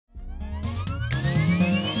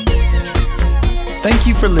Thank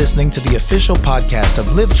you for listening to the official podcast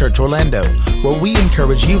of Live Church Orlando, where we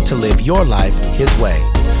encourage you to live your life His way.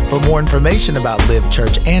 For more information about Live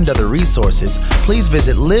Church and other resources, please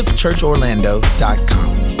visit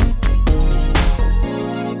livechurchorlando.com.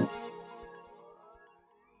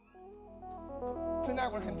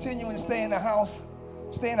 Tonight we're continuing to stay in the house.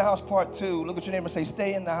 Stay in the house part 2. Look at your neighbor and say,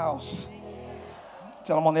 stay in the house.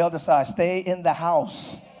 Tell them on the other side, stay in the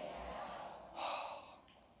house.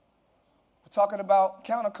 We're talking about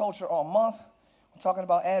counterculture all month. We're talking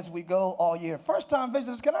about as we go all year. First time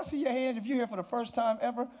visitors, can I see your hands if you're here for the first time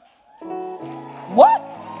ever? What?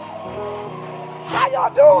 How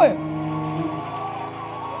y'all doing?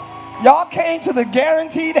 Y'all came to the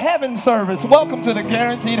Guaranteed Heaven service. Welcome to the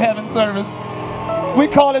Guaranteed Heaven service. We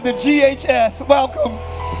call it the GHS. Welcome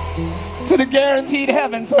to the Guaranteed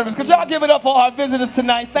Heaven service. Could y'all give it up for our visitors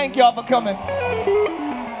tonight? Thank y'all for coming.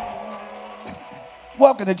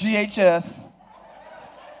 Welcome to GHS,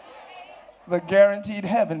 the Guaranteed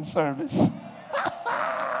Heaven service.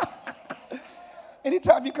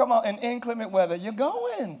 Anytime you come out in inclement weather, you're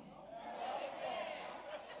going.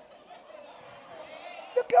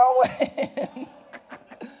 You're going.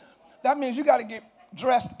 That means you got to get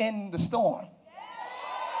dressed in the storm.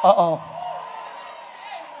 Uh-oh.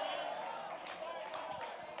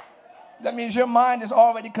 That means your mind is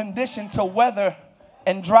already conditioned to weather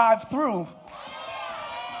and drive through.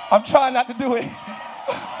 I'm trying not to do it.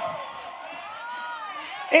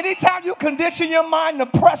 Anytime you condition your mind to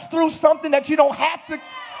press through something that you don't have to.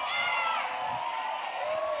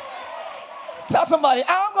 Tell somebody,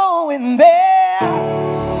 I'm going there,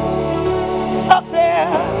 up there.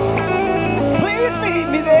 Please meet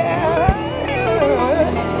me there.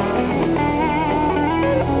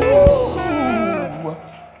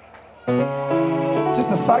 Just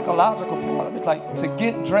the psychological part of it, like to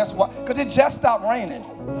get dressed, because it just stopped raining.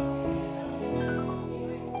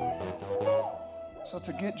 So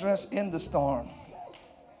to get dressed in the storm,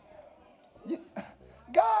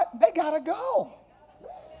 God, they gotta go.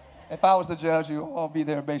 If I was the judge, you'd all be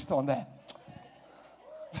there based on that.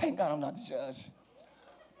 Thank God I'm not the judge.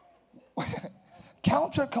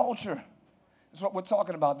 Counterculture is what we're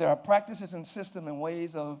talking about. There are practices and systems and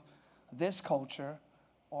ways of this culture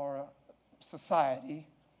or society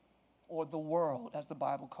or the world, as the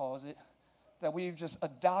Bible calls it, that we've just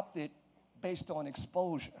adopted based on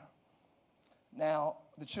exposure. Now,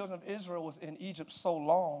 the children of Israel was in Egypt so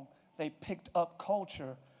long, they picked up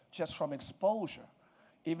culture just from exposure.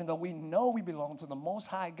 Even though we know we belong to the Most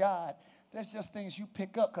High God, there's just things you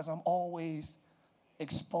pick up because I'm always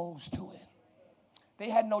exposed to it. They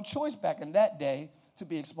had no choice back in that day to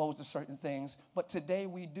be exposed to certain things, but today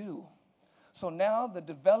we do. So now the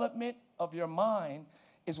development of your mind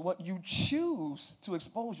is what you choose to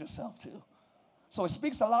expose yourself to. So it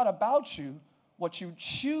speaks a lot about you, what you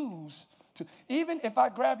choose to. Even if I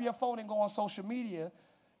grab your phone and go on social media,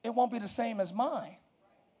 it won't be the same as mine.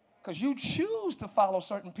 Because you choose to follow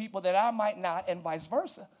certain people that I might not, and vice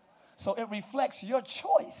versa. So it reflects your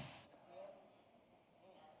choice.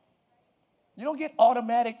 You don't get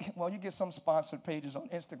automatic, well, you get some sponsored pages on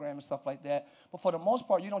Instagram and stuff like that, but for the most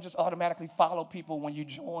part, you don't just automatically follow people when you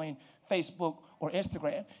join Facebook or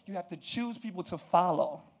Instagram. You have to choose people to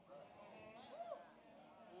follow.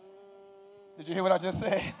 Did you hear what I just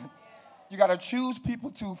said? You got to choose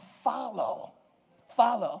people to follow.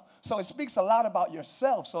 Follow. So it speaks a lot about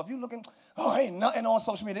yourself. So if you're looking, oh, ain't nothing on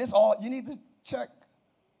social media, it's all, you need to check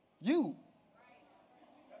you.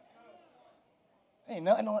 Ain't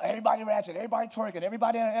nothing on, everybody ratchet, everybody twerking,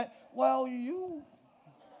 everybody, well, you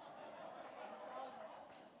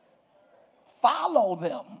follow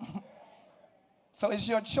them. So it's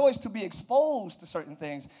your choice to be exposed to certain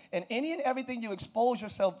things. And any and everything you expose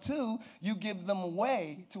yourself to, you give them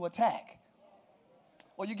way to attack.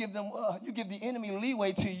 Or you give the enemy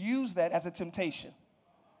leeway to use that as a temptation.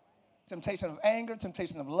 Temptation of anger,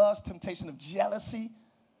 temptation of lust, temptation of jealousy,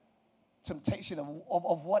 temptation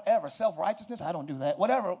of whatever, self-righteousness, I don't do that,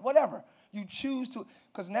 whatever. You choose to,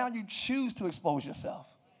 because now you choose to expose yourself.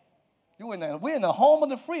 We're in the home of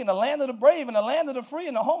the free, in the land of the brave, in the land of the free,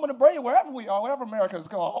 in the home of the brave, wherever we are, wherever America is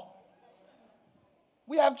called.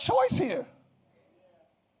 We have choice here.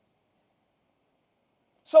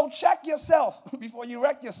 So check yourself before you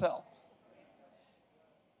wreck yourself.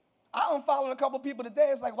 I unfollowed a couple people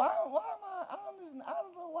today. It's like, why am I don't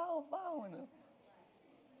know why I'm following them.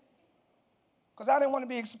 Because I didn't want to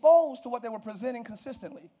be exposed to what they were presenting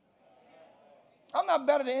consistently. I'm not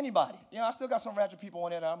better than anybody. You know, I still got some ratchet people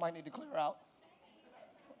on there that I might need to clear out.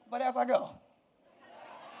 But as I go,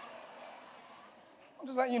 I'm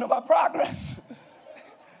just letting you know my progress.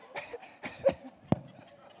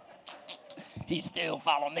 He still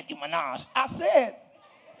follow Nicki Minaj. I said,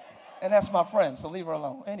 and that's my friend, so leave her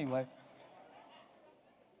alone. Anyway.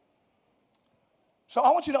 So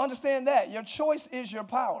I want you to understand that. Your choice is your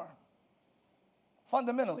power.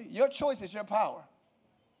 Fundamentally, your choice is your power.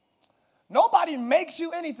 Nobody makes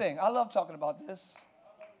you anything. I love talking about this.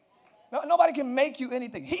 No, nobody can make you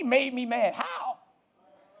anything. He made me mad. How?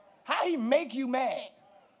 How he make you mad?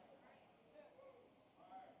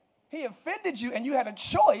 He offended you and you had a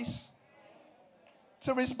choice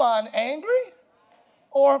to respond angry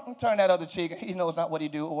or turn that other cheek. He knows not what he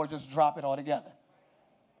do, or just drop it altogether.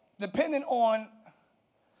 Depending on,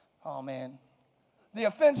 oh man, the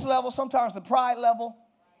offense level, sometimes the pride level.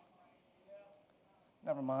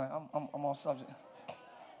 Never mind, I'm on subject.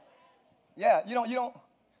 Yeah, you don't.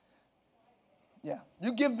 Yeah,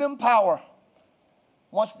 you give them power.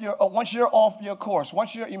 Once you're off your course,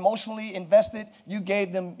 once you're emotionally invested, you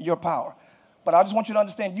gave them your power. But I just want you to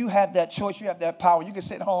understand, you have that choice, you have that power. You can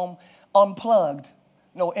sit home unplugged,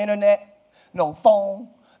 no internet, no phone.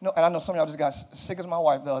 No, and I know some of y'all just got sick as my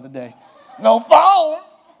wife the other day. No phone.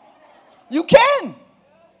 You can.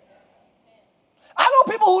 I know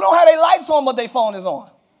people who don't have their lights on, but their phone is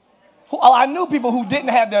on. I knew people who didn't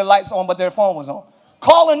have their lights on, but their phone was on.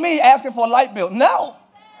 Calling me, asking for a light bill. No.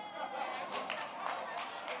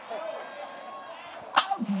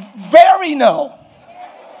 Very no.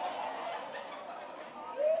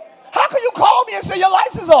 How can you call me and say your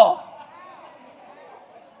lights is off?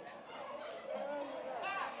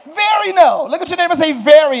 Very no. Look at your neighbor and say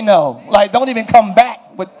very no. Like, don't even come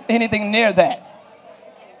back with anything near that.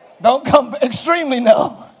 Don't come, extremely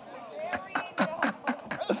no.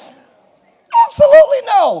 Absolutely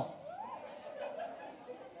no.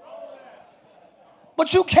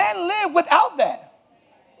 But you can live without that.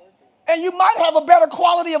 And you might have a better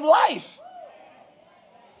quality of life.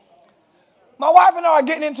 My wife and I are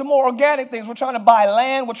getting into more organic things. We're trying to buy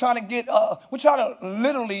land. We're trying to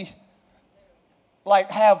literally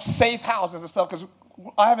like have safe houses and stuff, because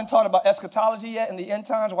I haven't taught about eschatology yet in the end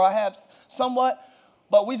times. Well, I have somewhat,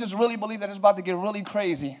 but we just really believe that it's about to get really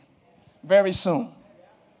crazy very soon.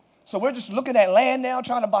 So we're just looking at land now,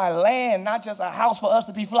 trying to buy land, not just a house for us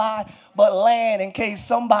to be fly, but land in case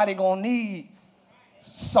somebody gonna need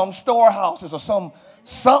some storehouses or something.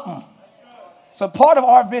 So part of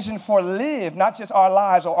our vision for Live, not just our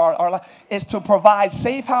lives or our life, is to provide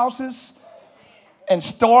safe houses and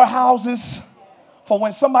storehouses for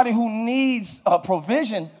when somebody who needs a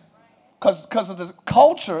provision, because of the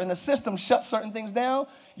culture and the system shuts certain things down,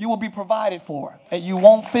 you will be provided for and you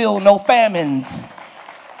won't feel no famines.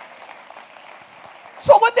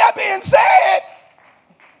 So with that being said,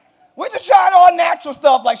 we're just trying all natural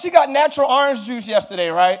stuff. Like, she got natural orange juice yesterday,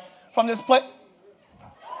 right? From this place.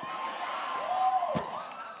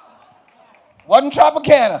 Wasn't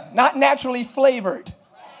Tropicana, not naturally flavored.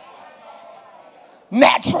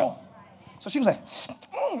 Natural. So she was like,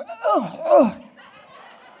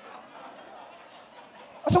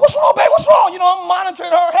 I said, what's wrong, babe? What's wrong? You know, I'm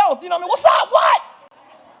monitoring her health. You know what I mean? What's up? What?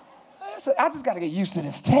 I said, I just got to get used to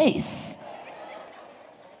this taste.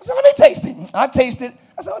 I said, let me taste it. I tasted.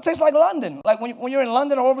 I said, it tastes like London. Like when you're in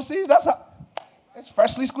London or overseas, that's how, it's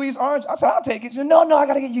freshly squeezed orange. I said, I'll take it. She said, no, I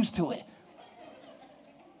got to get used to it.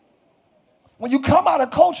 When you come out of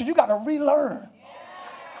culture, you got to relearn.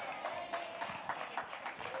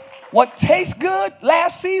 What tastes good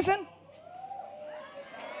last season,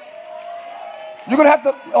 you're going to have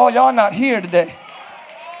to, oh, y'all not here today.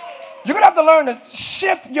 You're going to have to learn to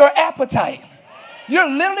shift your appetite. You're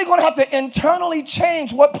literally going to have to internally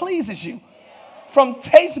change what pleases you. From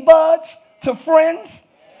taste buds to friends.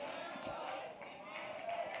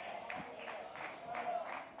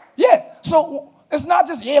 Yeah, so it's not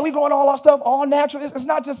just, we growing all our stuff, all natural. It's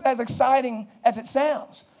not just as exciting as it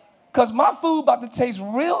sounds. Because my food about to taste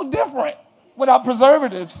real different without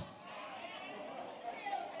preservatives.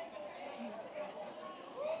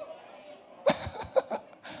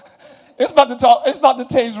 It's about to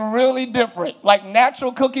taste really different. Like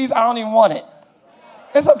natural cookies, I don't even want it.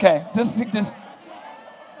 It's okay. Just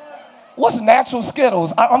what's natural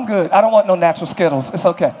Skittles? I'm good. I don't want no natural Skittles. It's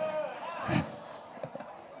okay.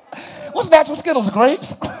 What's natural Skittles?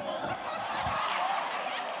 Grapes?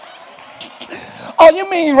 Oh, you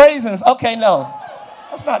mean raisins? Okay, no.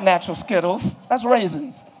 That's not natural Skittles. That's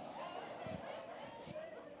raisins.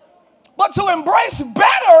 But to embrace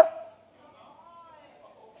better,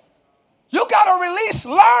 you got to release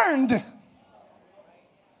learned.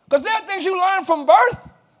 Because there are things you learn from birth.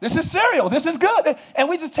 This is cereal. This is good. And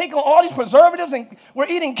we just take on all these preservatives and we're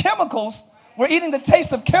eating chemicals. We're eating the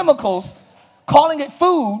taste of chemicals, calling it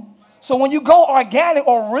food. So when you go organic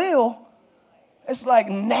or real, it's like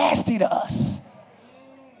nasty to us.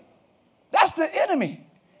 That's the enemy.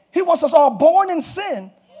 He wants us all born in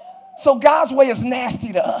sin, so God's way is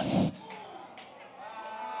nasty to us.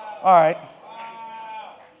 All right.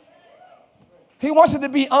 He wants it to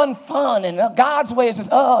be unfun, and God's way is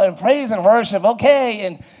just, and praise and worship,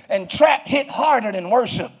 okay, and trap hit harder than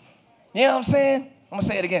worship. You know what I'm saying? I'm going to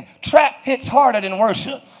say it again. Trap hits harder than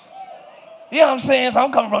worship. You know what I'm saying? So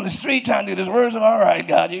I'm coming from the street trying to do this worship. All right,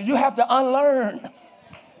 God, you have to unlearn.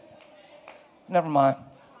 Never mind.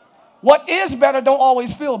 What is better don't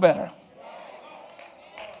always feel better.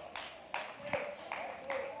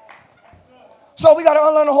 So we got to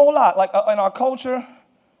unlearn a whole lot. Like in our culture,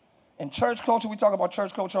 in church culture, we talk about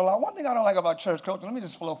church culture a lot. One thing I don't like about church culture, let me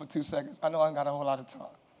just flow for 2 seconds. I know I ain't got a whole lot of time.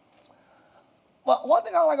 But one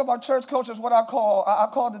thing I don't like about church culture is what I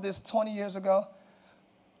called it this 20 years ago,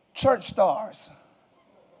 church stars.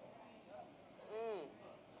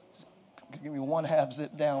 Just give me 1/2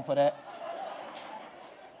 zip down for that,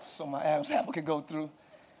 so my Adam's apple can go through.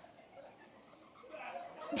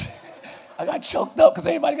 I got choked up because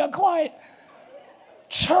everybody got quiet.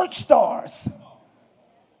 Church stars.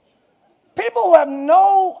 People who have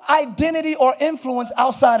no identity or influence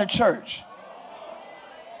outside of church.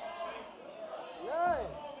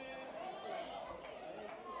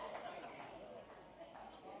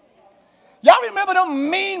 Y'all remember them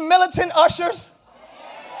mean militant ushers?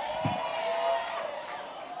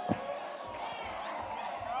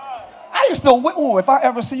 I used to, if I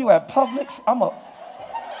ever see you at Publix, I'll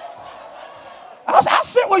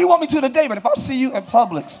sit where you want me to today, but if I see you at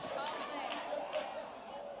Publix,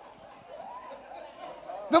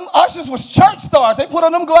 them ushers was church stars. They put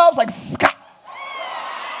on them gloves like, Scott.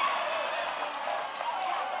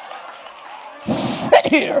 Sit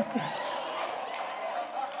here.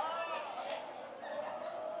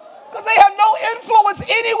 Because they have no influence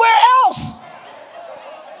anywhere else.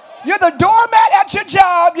 You're the doormat at your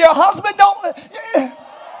job. Your husband don't.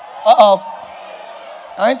 Uh-oh.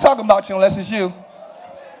 I ain't talking about you unless it's you.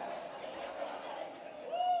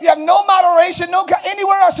 You have no moderation,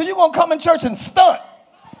 anywhere else, so you're going to come in church and stunt.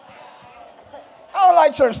 I don't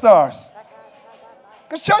like church stars.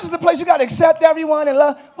 Because church is the place you got to accept everyone and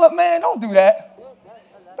love. But, man, don't do that.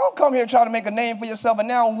 Don't come here trying to make a name for yourself, and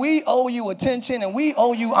now we owe you attention, and we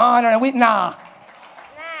owe you honor, and nah.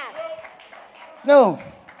 No.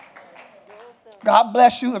 God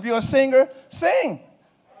bless you. If you're a singer, sing.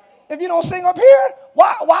 If you don't sing up here,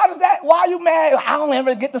 why are you mad? I don't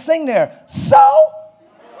ever get to sing there. So,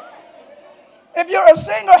 if you're a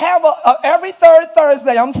singer, have every third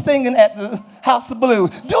Thursday, I'm singing at the House of Blues.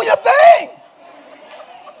 Do your thing.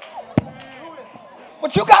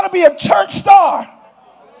 But you got to be a church star.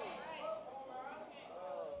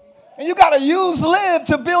 And you got to use Live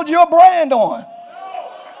to build your brand on.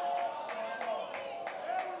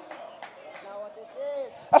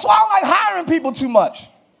 That's why I don't like hiring people too much.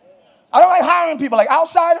 I don't like hiring people like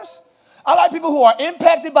outsiders. I like people who are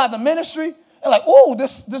impacted by the ministry. And like, oh,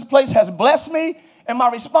 this place has blessed me, and my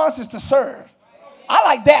response is to serve. I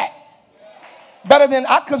like that. Better than,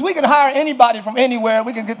 because we can hire anybody from anywhere.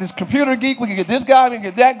 We can get this computer geek, we can get this guy, we can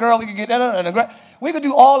get that girl, we can get that, we can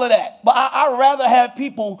do all of that. But I'd rather have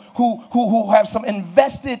people who have some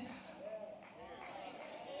invested,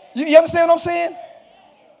 you understand what I'm saying?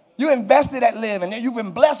 You invested at Live, and you've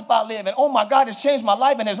been blessed by Live, and oh my God, it's changed my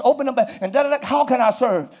life, and it's opened up, and da-da-da. How can I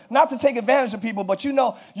serve? Not to take advantage of people, but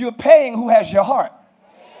you're paying who has your heart.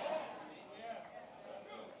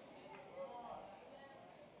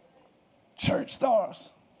 Church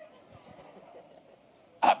stars.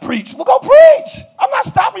 I preach. Well, go preach. I'm not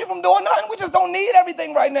stopping you from doing nothing. We just don't need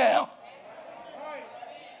everything right now.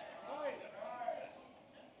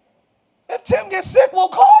 If Tim gets sick, we'll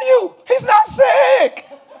call you. He's not sick.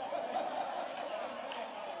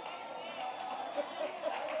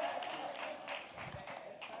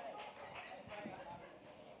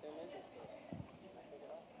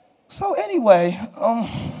 So anyway,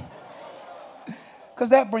 because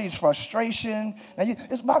that breeds frustration. Now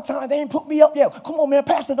it's my time. They ain't put me up yet. Come on, man.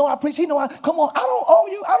 Pastor know I preach. He know I. Come on. I don't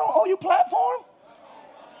owe you platform.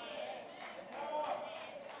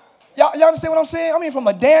 Y'all understand what I'm saying? I mean, from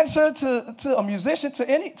a dancer to a musician to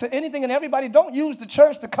anything and everybody, don't use the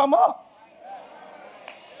church to come up.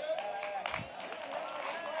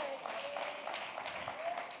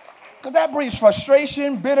 Because that breeds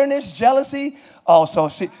frustration, bitterness, jealousy. Oh,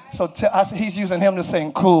 he's using him to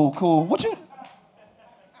sing, cool. What you?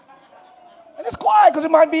 And it's quiet because it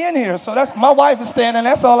might be in here. So that's my wife is standing.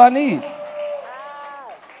 That's all I need.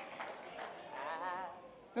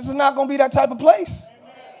 This is not going to be that type of place.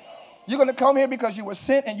 You're going to come here because you were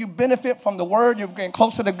sent and you benefit from the word. You're getting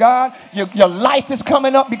closer to God. Your life is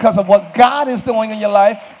coming up because of what God is doing in your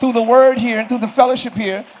life through the word here and through the fellowship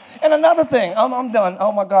here. And another thing, I'm done.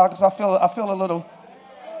 Oh my God, because I feel a little.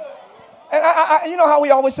 And I you know how we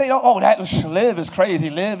always say, oh, that live is crazy.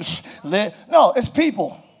 Live. No, it's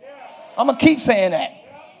people. I'm going to keep saying that.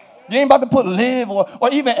 You ain't about to put live or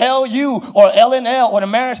even LU or LNL or the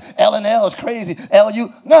marriage. LNL is crazy. LU.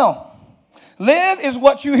 No. Live is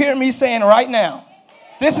what you hear me saying right now.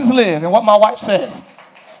 This is live and what my wife says.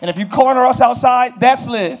 And if you corner us outside, that's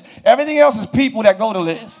live. Everything else is people that go to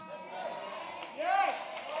live.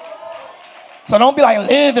 So don't be like,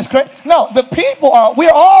 live is crazy. No, the people are,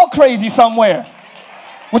 we're all crazy somewhere,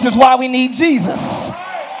 which is why we need Jesus.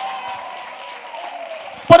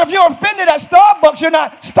 But if you're offended at Starbucks, you're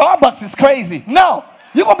not, Starbucks is crazy. No,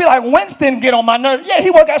 you're going to be like, Winston get on my nerves. Yeah,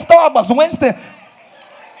 he work at Starbucks. Winston.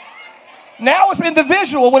 Now it's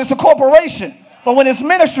individual when it's a corporation. But when it's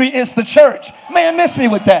ministry, it's the church. Man, miss me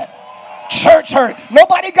with that. Church hurt.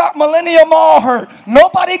 Nobody got Millennium Mall hurt.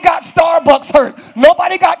 Nobody got Starbucks hurt.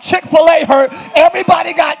 Nobody got Chick-fil-A hurt.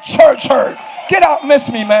 Everybody got church hurt. Get out, miss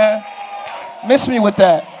me, man. Miss me with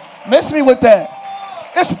that. Miss me with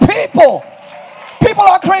that. It's people. People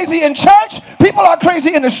are crazy in church. People are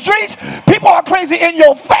crazy in the streets. People are crazy in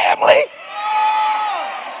your family.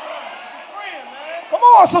 Come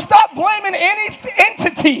on, so stop blaming any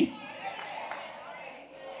entity.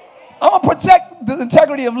 I'm going to protect the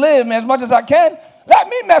integrity of Liv, man, as much as I can. Let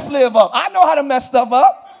me mess Liv up. I know how to mess stuff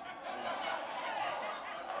up.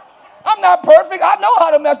 I'm not perfect. I know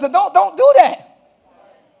how to mess it up. Don't do that.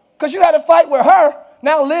 Because you had a fight with her.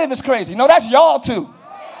 Now Liv is crazy. No, that's y'all too.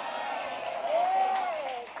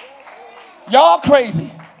 Y'all crazy.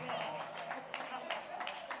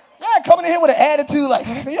 Yeah, coming in here with an attitude like,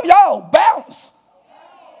 yo, bounce.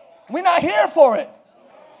 We're not here for it.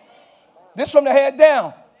 This from the head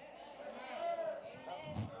down.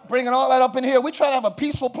 Bringing all that up in here. We try to have a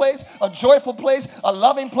peaceful place, a joyful place, a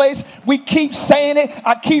loving place. We keep saying it.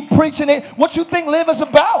 I keep preaching it. What you think Live is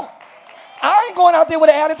about? I ain't going out there with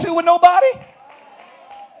an attitude with nobody.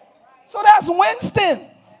 So that's Winston.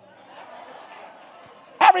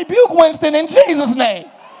 I rebuke Winston in Jesus' name.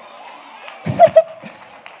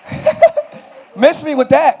 Miss me with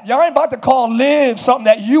that. Y'all ain't about to call Live something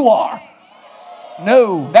that you are.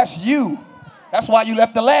 No, that's you. That's why you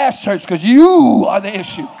left the last church, because you are the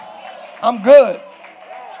issue. I'm good.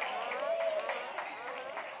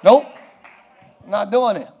 Nope. Not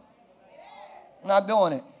doing it. Not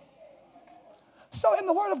doing it. So in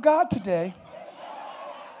the Word of God today,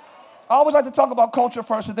 I always like to talk about culture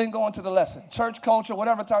first and then go into the lesson. Church culture,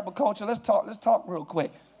 whatever type of culture. Let's talk real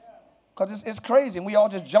quick. Because it's crazy. And we all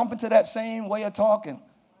just jump into that same way of talking.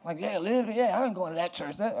 Like, yeah, Live, yeah, I ain't going to that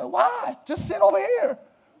church. Why? Just sit over here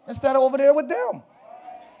instead of over there with them.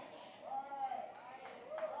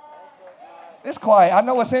 It's quiet. I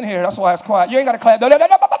know what's in here. That's why it's quiet. You ain't got to clap.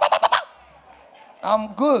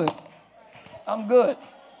 I'm good. I'm good.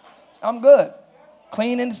 I'm good.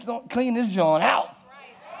 Clean this joint out.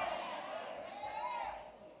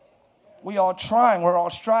 We all trying. We're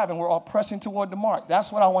all striving. We're all pressing toward the mark.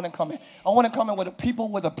 That's what I want to come in. I want to come in with a people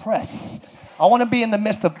with a press. I want to be in the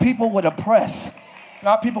midst of people with a press,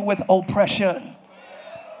 not people with oppression.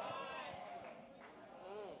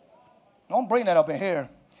 Don't bring that up in here.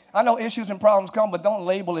 I know issues and problems come, but don't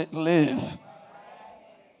label it Live.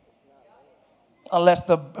 Unless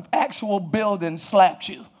the actual building slaps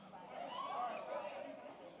you.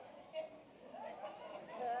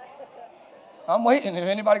 I'm waiting. If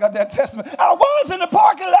anybody got that testament, I was in the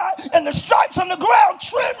parking lot and the stripes on the ground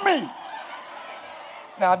tripped me.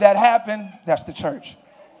 Now, if that happened, that's the church.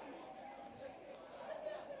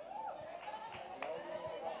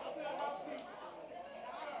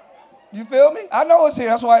 You feel me? I know it's here.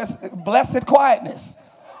 That's why it's blessed quietness.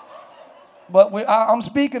 But I'm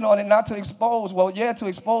speaking on it not to expose. Well, yeah, to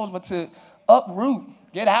expose, but to uproot,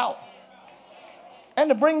 get out. And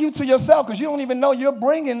to bring you to yourself, because you don't even know you're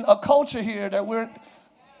bringing a culture here that we're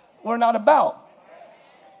not about.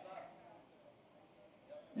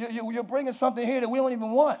 You're bringing something here that we don't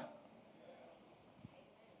even want.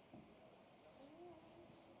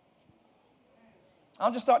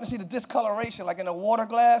 I'm just starting to see the discoloration, like in a water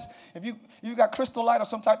glass. If you got Crystal Light or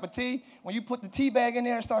some type of tea, when you put the tea bag in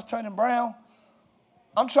there, it starts turning brown.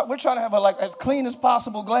 We're trying to have as clean as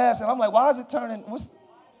possible glass, and I'm like, why is it turning?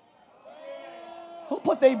 Who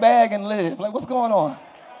put their bag and Live? Like, what's going on?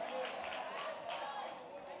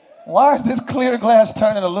 Why is this clear glass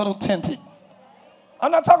turning a little tinted? I'm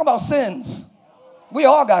not talking about sins. We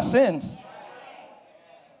all got sins.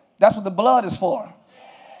 That's what the blood is for.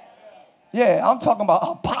 Yeah, I'm talking about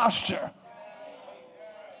a posture.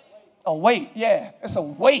 A weight, yeah. It's a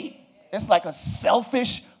weight. It's like a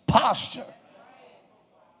selfish posture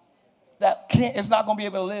that it's not going to be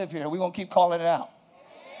able to live here. We're going to keep calling it out.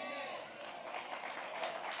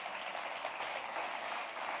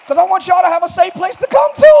 Because I want y'all to have a safe place to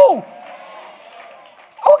come to.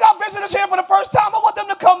 We got visitors here for the first time. I want them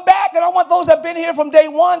to come back, and I want those that have been here from day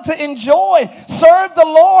one to enjoy, serve the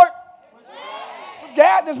Lord.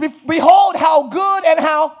 Gladness, behold how good and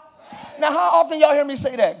how. Now, how often y'all hear me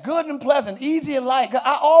say that? Good and pleasant, easy and light.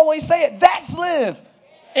 I always say it. That's live.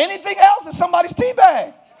 Anything else is somebody's tea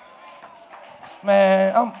bag.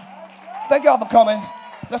 Man, thank y'all for coming.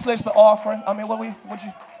 Let's list the offering. I mean,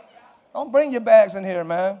 don't bring your bags in here,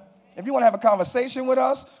 man. If you want to have a conversation with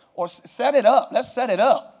us or set it up, let's set it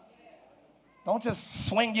up. Don't just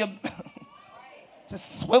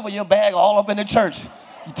just swivel your bag all up in the church.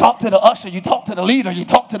 You talk to the usher, you talk to the leader, you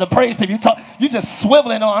talk to the praise team, you just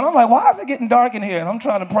swiveling on. I'm like, why is it getting dark in here? And I'm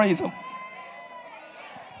trying to praise him.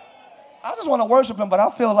 I just want to worship him, but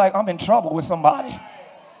I feel like I'm in trouble with somebody.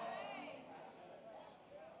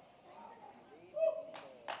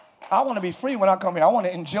 I want to be free when I come here. I want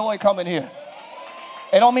to enjoy coming here.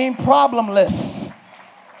 It don't mean problemless.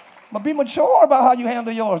 But be mature about how you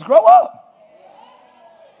handle yours. Grow up.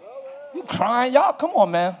 You crying, y'all? Come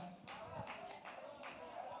on, man.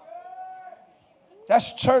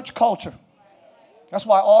 That's church culture. That's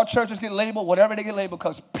why all churches get labeled, whatever they get labeled,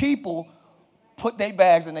 because people put their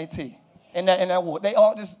bags in their tea. In that wood. They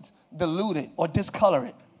all just dilute it or discolor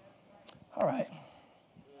it. All right.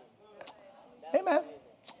 Amen.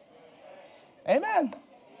 Amen.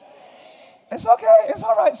 It's okay. It's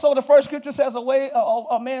all right. So the first scripture says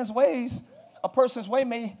a man's ways, a person's way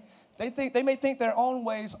may think their own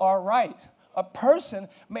ways are right. A person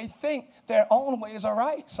may think their own ways are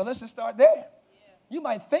right. So let's just start there. You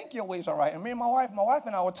might think your ways are right. And my wife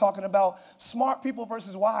and I were talking about smart people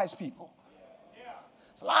versus wise people.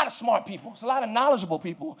 It's a lot of smart people. It's a lot of knowledgeable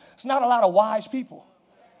people. It's not a lot of wise people.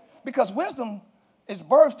 Because wisdom is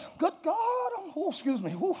birthed, good God,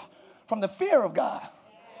 from the fear of God.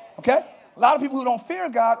 Okay? A lot of people who don't fear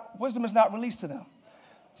God, wisdom is not released to them.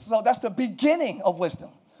 So that's the beginning of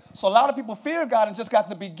wisdom. So a lot of people fear God and just got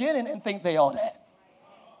the beginning and think they all that.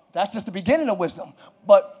 That's just the beginning of wisdom.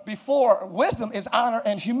 But before wisdom is honor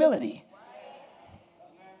and humility.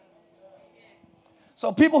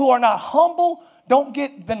 So people who are not humble don't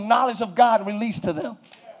get the knowledge of God released to them.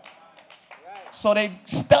 So they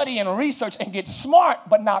study and research and get smart,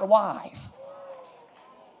 but not wise.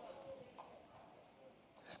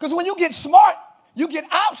 Because when you get smart, you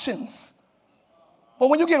get options. But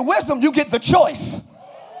when you get wisdom, you get the choice.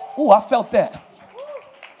 Ooh, I felt that.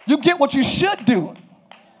 You get what you should do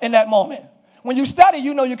in that moment. When you study,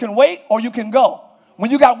 you know you can wait or you can go. When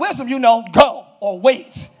you got wisdom, you know go or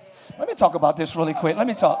wait. Let me talk about this really quick.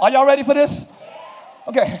 Are y'all ready for this?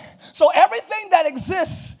 Okay. So everything that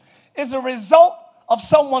exists is a result of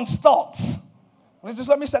someone's thoughts.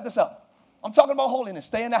 Let me set this up. I'm talking about holiness.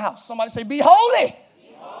 Stay in the house. Somebody say, be holy.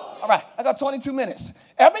 All right, I got 22 minutes.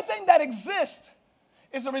 Everything that exists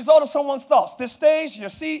is a result of someone's thoughts. This stage, your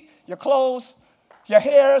seat, your clothes, your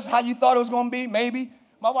hairs, how you thought it was going to be, maybe.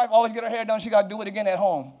 My wife always get her hair done. She got to do it again at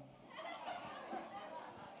home.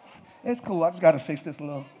 It's cool. I just got to fix this a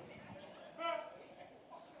little.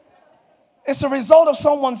 It's a result of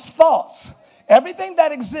someone's thoughts. Everything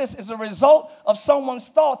that exists is a result of someone's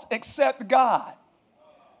thoughts except God.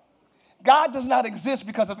 God does not exist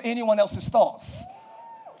because of anyone else's thoughts.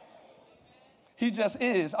 He just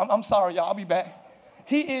is. I'm sorry, y'all. I'll be back.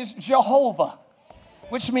 He is Jehovah,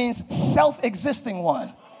 which means self-existing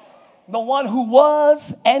one. The one who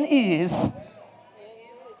was and is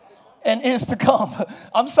to come.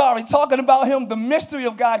 I'm sorry. Talking about him, the mystery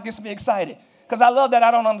of God gets me excited because I love that I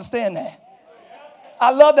don't understand that. I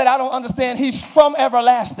love that I don't understand he's from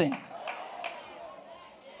everlasting.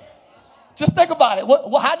 Just think about it.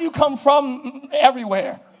 How do you come from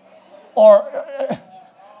everywhere? Or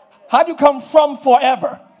how do you come from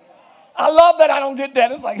forever? I love that I don't get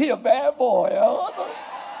that. It's like, he a bad boy.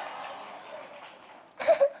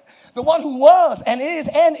 The one who was and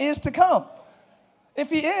is to come. If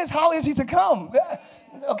he is, how is he to come?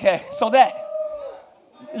 Okay, so that.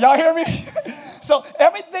 Y'all hear me? So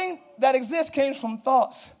everything that exists came from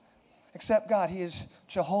thoughts except God. He is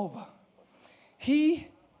Jehovah. He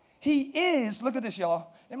is, look at this,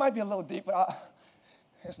 y'all. It might be a little deep, but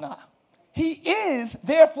it's not. He is,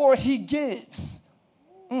 therefore he gives.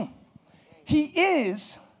 He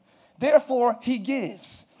is, therefore he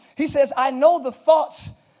gives. He says, I know the thoughts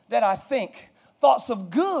that I think, thoughts of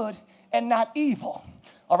good and not evil.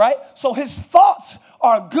 All right? So his thoughts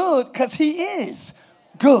are good because he is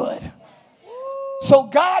good. So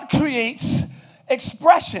God creates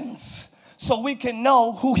expressions so we can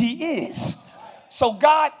know who he is. So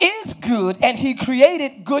God is good, and he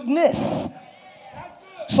created goodness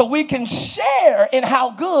so we can share in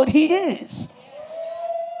how good he is.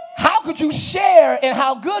 How could you share in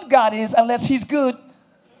how good God is unless he's good?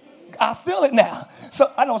 I feel it now.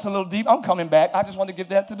 So I know it's a little deep. I'm coming back. I just want to give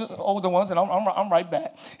that to the older ones, and I'm right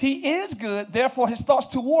back. He is good. Therefore, his thoughts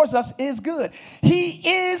towards us is good.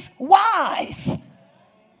 He is wise.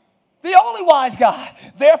 The only wise God.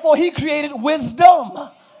 Therefore, he created wisdom.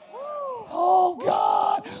 Oh,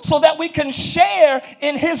 God. So that we can share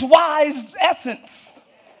in his wise essence.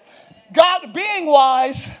 God being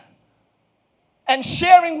wise and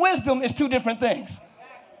sharing wisdom is two different things.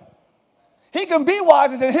 He can be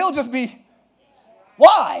wise and then he'll just be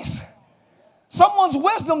wise. Someone's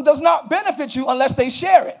wisdom does not benefit you unless they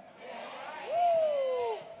share it.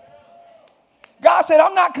 God said,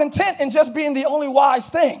 I'm not content in just being the only wise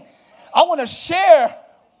thing. I want to share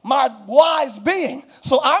my wise being.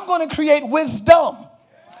 So I'm going to create wisdom.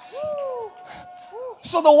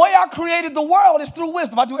 So the way I created the world is through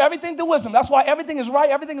wisdom. I do everything through wisdom. That's why everything is right.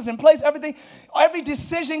 Everything is in place. Every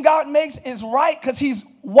decision God makes is right because he's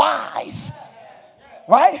wise.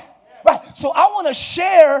 Right? Right. So I want to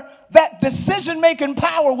share that decision-making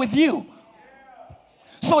power with you.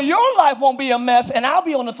 So your life won't be a mess and I'll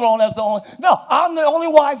be on the throne as the only. No, I'm the only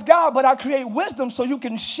wise God, but I create wisdom so you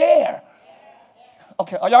can share.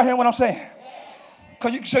 Okay, are y'all hearing what I'm saying?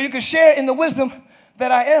 So you can share in the wisdom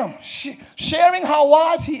that I am. Sharing how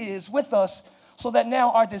wise he is with us so that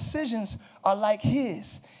now our decisions are like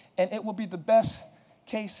his and it will be the best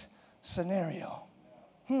case scenario.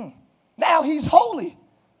 Now he's holy.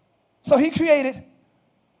 So he created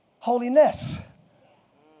holiness.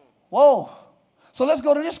 Whoa. So let's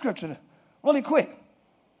go to this scripture really quick.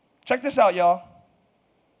 Check this out, y'all.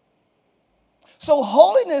 So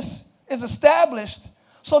holiness is established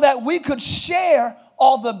so that we could share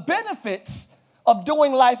all the benefits of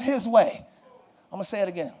doing life his way. I'm going to say it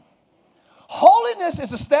again. Holiness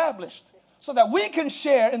is established so that we can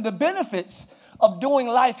share in the benefits of doing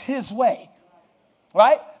life his way.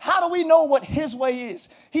 Right? How do we know what his way is?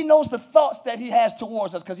 He knows the thoughts that he has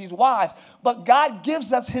towards us because he's wise. But God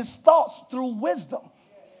gives us his thoughts through wisdom.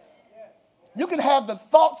 You can have the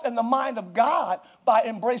thoughts and the mind of God by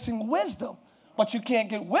embracing wisdom. But you can't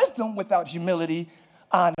get wisdom without humility,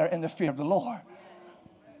 honor, and the fear of the Lord.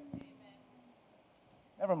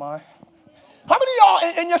 Never mind. How many of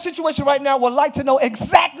y'all in your situation right now would like to know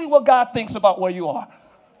exactly what God thinks about where you are?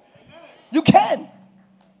 You can.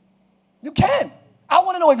 You can. I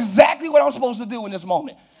want to know exactly what I'm supposed to do in this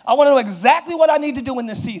moment. I want to know exactly what I need to do in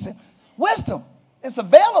this season. Wisdom is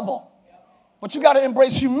available, but you got to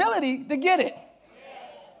embrace humility to get it.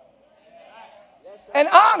 And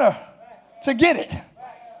honor to get it.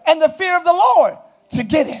 And the fear of the Lord to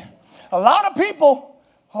get it. A lot of people,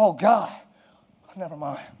 oh God, never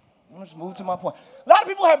mind. Let me just move to my point. A lot of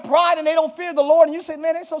people have pride and they don't fear the Lord. And you say,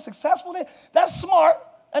 man, they're so successful. That's smart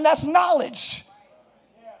and that's knowledge.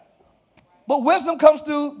 But wisdom comes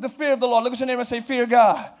through the fear of the Lord. Look at your neighbor and say, fear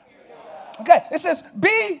God. Okay, it says,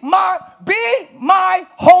 be my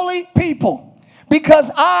holy people, because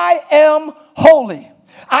I am holy.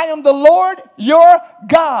 I am the Lord your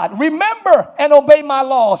God. Remember and obey my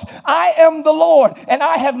laws. I am the Lord, and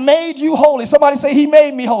I have made you holy. Somebody say, he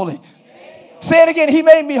made me holy. Say it again, he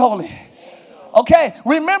made me holy. Okay,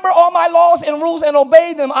 remember all my laws and rules and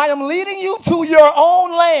obey them. I am leading you to your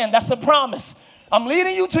own land. That's a promise. I'm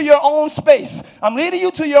leading you to your own space. I'm leading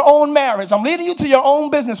you to your own marriage. I'm leading you to your own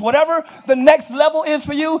business. Whatever the next level is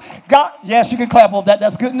for you, God, yes, you can clap over that.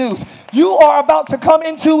 That's good news. You are about to come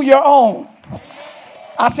into your own.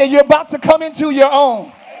 I said you're about to come into your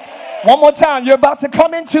own. One more time, you're about to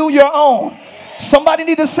come into your own. Somebody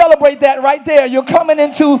need to celebrate that right there. You're coming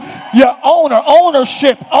into your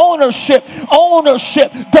ownership,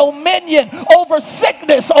 dominion over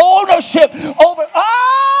sickness, ownership over,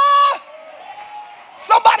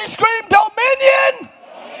 somebody scream dominion.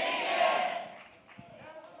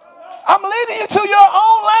 I'm leading you to your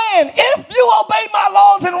own land. If you obey my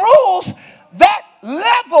laws and rules, that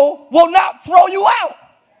level will not throw you out.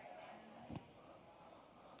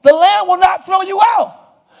 The land will not throw you out.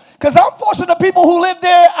 Because I'm forcing the people who live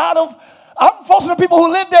there now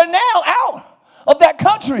out of that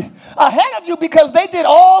country ahead of you because they did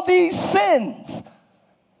all these sins.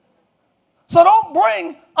 So don't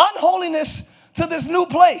bring unholiness to this new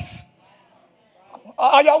place.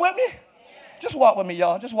 Are y'all with me? Just walk with me,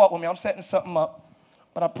 y'all. Just walk with me. I'm setting something up.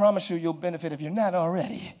 But I promise you'll benefit if you're not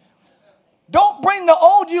already. Don't bring the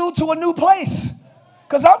old you to a new place.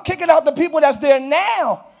 Because I'm kicking out the people that's there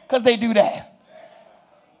now because they do that.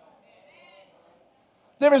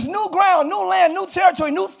 There is new ground, new land, new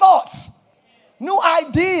territory, new thoughts, new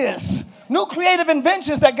ideas, new creative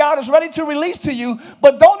inventions that God is ready to release to you,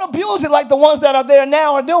 but don't abuse it like the ones that are there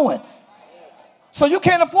now are doing. So you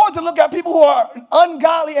can't afford to look at people who are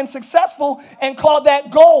ungodly and successful and call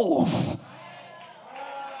that goals.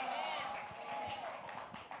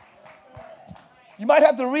 You might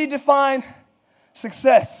have to redefine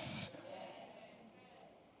success.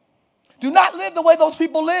 Do not live the way those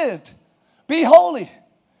people lived. Be holy.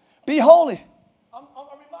 Be holy. I'm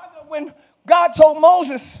reminded of when God told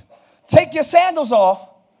Moses, take your sandals off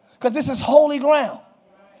because this is holy ground.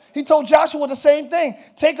 He told Joshua the same thing.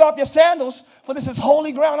 Take off your sandals, for this is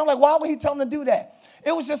holy ground. I'm like, why would he tell him to do that?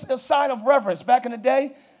 It was just a sign of reverence. Back in the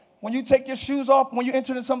day, when you take your shoes off, when you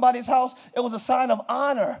enter into somebody's house, it was a sign of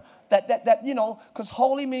honor. That you know, because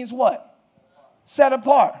holy means what? Set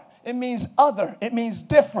apart. It means other. It means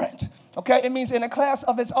different. Okay? It means in a class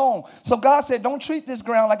of its own. So God said, don't treat this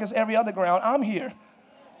ground like it's every other ground. I'm here.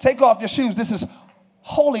 Take off your shoes. This is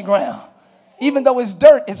holy ground. Even though it's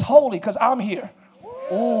dirt, it's holy because I'm here.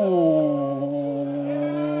 Ooh.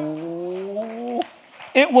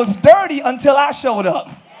 It was dirty until I showed up.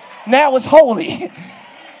 Now it's holy.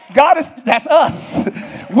 That's us.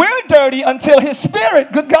 We're dirty until his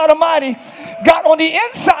spirit, good God Almighty, got on the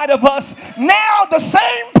inside of us. Now the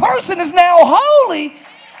same person is now holy.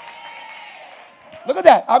 Look at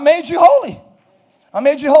that. I made you holy. I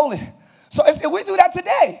made you holy. So if we do that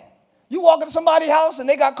today, you walk into somebody's house and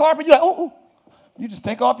they got carpet, you're like, oh, you just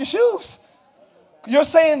take off your shoes. You're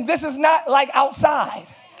saying this is not like outside.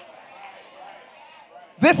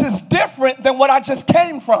 This is different than what I just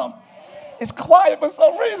came from. It's quiet for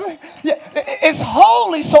some reason. Yeah, it's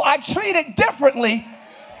holy, so I treat it differently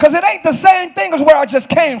because it ain't the same thing as where I just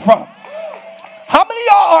came from. How many of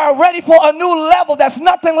y'all are ready for a new level that's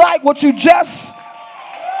nothing like what you just...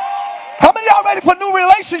 How many of y'all ready for new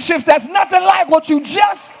relationships that's nothing like what you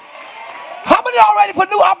just... How many of y'all ready for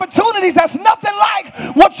new opportunities that's nothing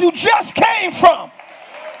like what you just came from?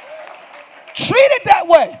 Treat it that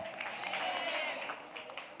way.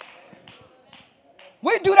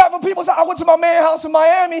 We do that for people. So I went to my man's house in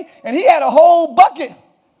Miami, and he had a whole bucket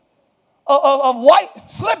of white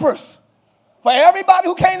slippers for everybody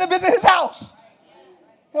who came to visit his house.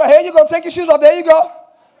 He's like, here you go, take your shoes off. There you go.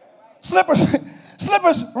 Slippers,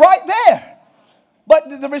 slippers right there. But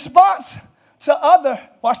the response to other,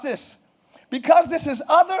 watch this. Because this is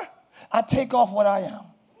other, I take off what I am.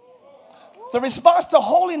 The response to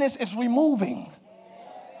holiness is removing.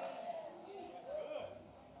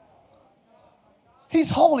 He's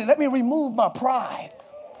holy. Let me remove my pride.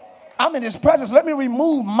 I'm in his presence. Let me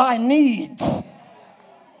remove my needs.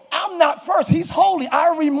 I'm not first. He's holy.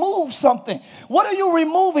 I remove something. What are you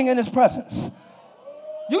removing in his presence?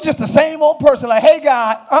 You just the same old person like, hey,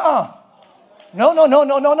 God,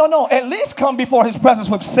 No. At least come before his presence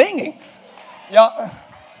with singing. Y'all,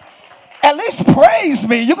 at least praise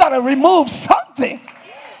me. You got to remove something.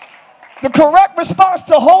 The correct response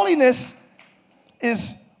to holiness is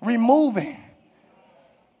removing.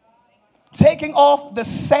 Taking off the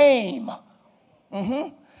same.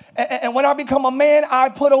 And when I become a man, I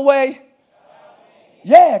put away.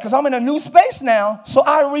 Yeah, because I'm in a new space now, so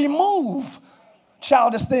I remove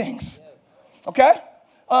childish things. Okay?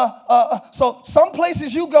 So some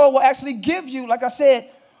places you go will actually give you, like I said,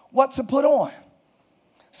 what to put on.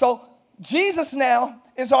 So Jesus now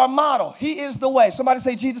is our model. He is the way. Somebody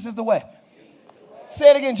say Jesus is the way. Say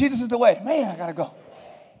it again. Jesus is the way. Man, I got to go.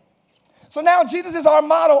 So now Jesus is our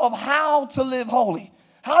model of how to live holy.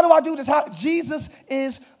 How do I do this? Jesus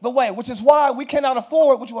is the way, which is why we cannot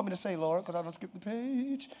afford, what you want me to say, Lord, because I don't skip the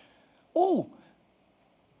page. Ooh.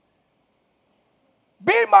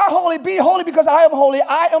 Be holy because I am holy.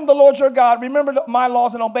 I am the Lord your God. Remember my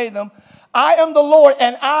laws and obey them. I am the Lord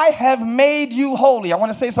and I have made you holy. I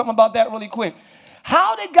want to say something about that really quick.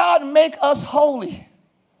 How did God make us holy?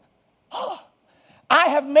 I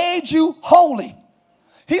have made you holy.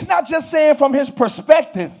 He's not just saying from his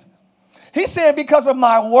perspective. He's saying because of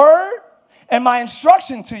my word and my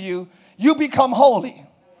instruction to you, you become holy.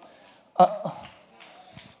 Come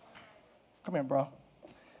here, bro.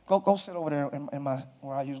 Go sit over there in my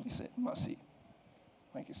where I usually sit, in my seat.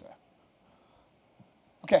 Thank you, sir.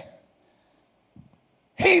 Okay.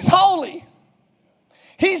 He's holy.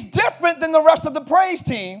 He's different than the rest of the praise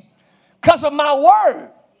team because of my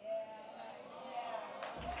word.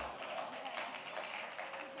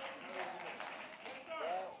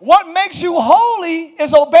 What makes you holy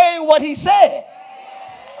is obeying what he said.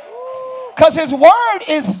 Because his word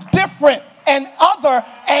is different and other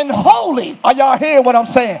and holy. Are y'all hearing what I'm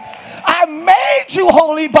saying? I made you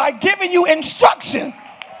holy by giving you instruction.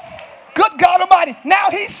 Good God Almighty. Now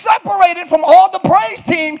he's separated from all the praise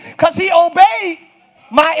team because he obeyed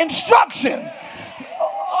my instruction.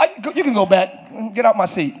 You can go back. Get out my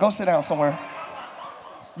seat. Go sit down somewhere.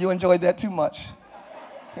 You enjoyed that too much.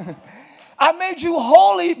 I made you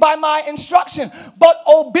holy by my instruction. But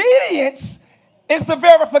obedience is the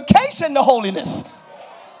verification to holiness.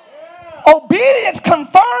 Obedience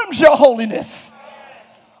confirms your holiness.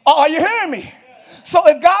 Are you hearing me? So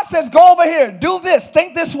if God says, go over here, do this,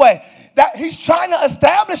 think this way, that he's trying to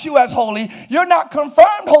establish you as holy, you're not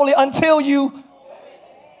confirmed holy until you...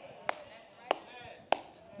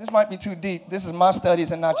 This might be too deep. This is my studies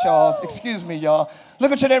and not y'all's. Excuse me, y'all.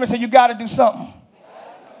 Look at your neighbor and say, you got to do something.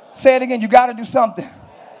 Say it again, you got to do something.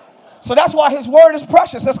 So that's why his word is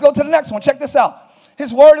precious. Let's go to the next one. Check this out.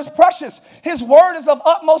 His word is precious. His word is of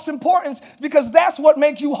utmost importance because that's what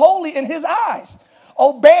makes you holy in his eyes.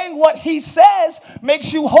 Obeying what he says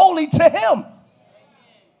makes you holy to him.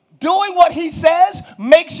 Doing what he says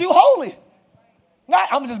makes you holy. Not,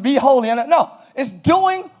 I'm going to just be holy. No, it's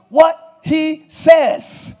doing what he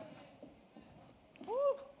says.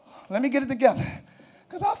 Let me get it together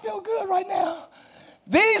because I feel good right now.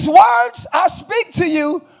 These words I speak to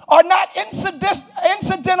you are not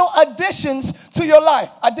incidental additions to your life.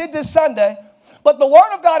 I did this Sunday, but the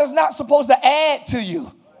word of God is not supposed to add to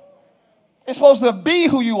you. It's supposed to be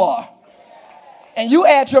who you are. And you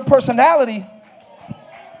add your personality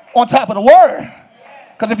on top of the word.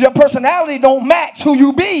 Because if your personality don't match who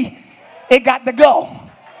you be, it got to go.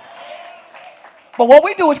 But what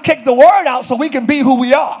we do is kick the word out so we can be who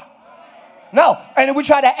we are. No, and then we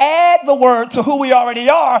try to add the word to who we already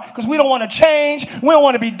are because we don't want to change. We don't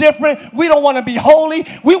want to be different. We don't want to be holy.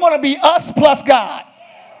 We want to be us plus God.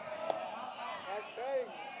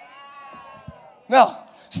 No,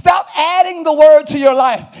 stop adding the word to your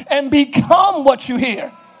life and become what you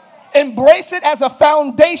hear. Embrace it as a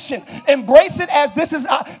foundation. Embrace it as this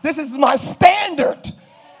is my standard.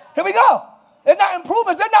 Here we go. They're not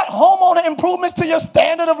improvements. They're not homeowner improvements to your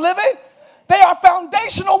standard of living. They are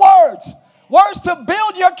foundational words. Words to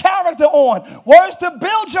build your character on. Words to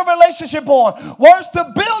build your relationship on. Words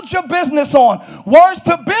to build your business on. Words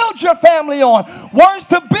to build your family on. Words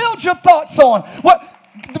to build your thoughts on. What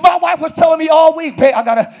my wife was telling me all week, babe, I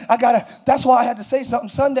gotta, that's why I had to say something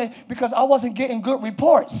Sunday because I wasn't getting good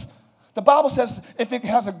reports. The Bible says if it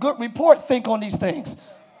has a good report, think on these things.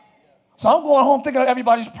 So I'm going home thinking of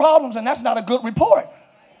everybody's problems, and that's not a good report.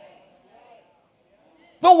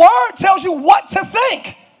 The word tells you what to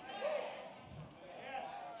think.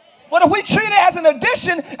 But if we treat it as an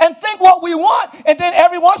addition and think what we want, and then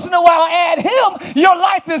every once in a while add him, your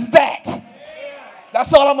life is that.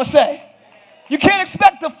 That's all I'm going to say. You can't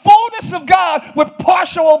expect the fullness of God with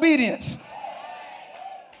partial obedience.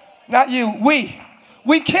 Not you, we.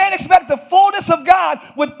 We can't expect the fullness of God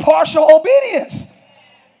with partial obedience.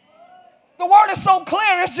 The word is so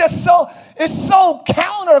clear, it's so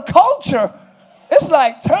counterculture. It's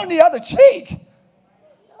like, turn the other cheek.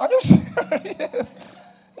 Are you serious?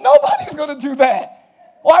 Nobody's going to do that.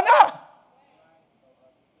 Why not?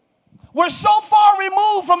 We're so far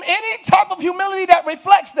removed from any type of humility that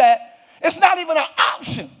reflects that, it's not even an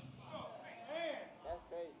option.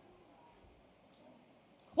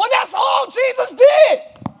 Well, that's all Jesus did.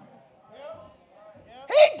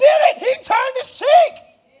 He did it. He turned his cheek.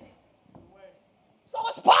 So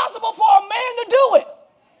it's possible for a man to do it.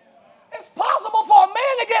 It's possible for a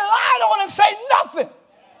man to get lied on and say nothing.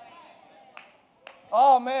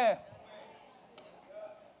 Oh, man.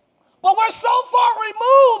 But we're so far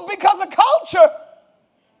removed because of culture.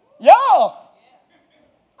 Yo,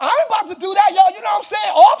 I ain't about to do that, yo. You know what I'm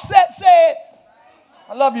saying? Offset said,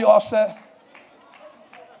 I love you, Offset.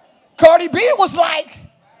 Cardi B was like,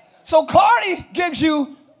 so Cardi gives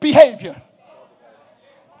you behavior.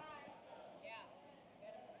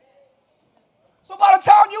 So by the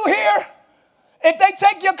time you hear, if they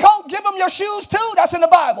take your coat, give them your shoes too. That's in the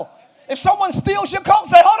Bible. If someone steals your coat,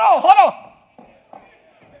 say, hold on.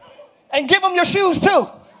 And give them your shoes too.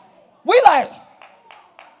 We like,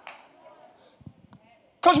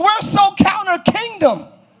 because we're so counter kingdom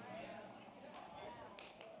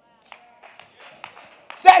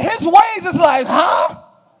that his ways is like, huh?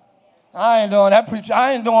 I ain't doing that, preacher.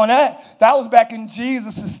 I ain't doing that. That was back in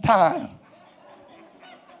Jesus' time.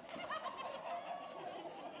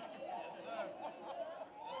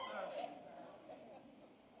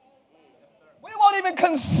 We won't even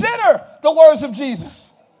consider the words of Jesus.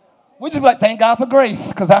 We just be like, thank God for grace,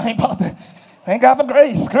 because I ain't about to. Thank God for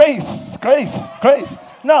grace.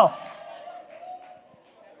 No.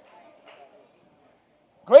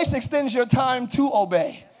 Grace extends your time to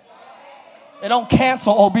obey. It don't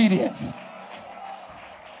cancel obedience.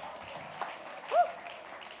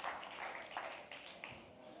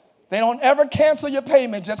 They don't ever cancel your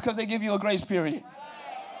payment just because they give you a grace period.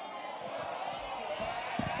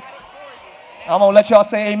 I'm going to let y'all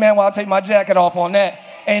say amen while I take my jacket off on that.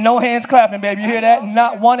 Ain't no hands clapping, baby. You hear that?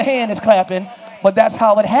 Not one hand is clapping. But that's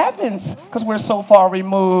how it happens because we're so far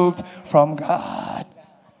removed from God.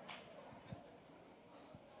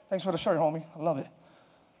 Thanks for the shirt, homie. I love it.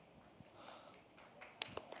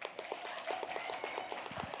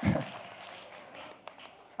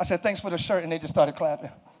 I said, thanks for the shirt, and they just started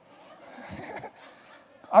clapping.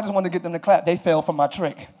 I just wanted to get them to clap. They fell for my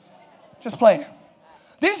trick. Just playing.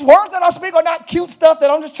 These words that I speak are not cute stuff that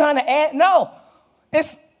I'm just trying to add. No.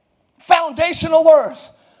 It's foundational words.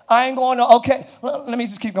 I ain't going to, okay, let me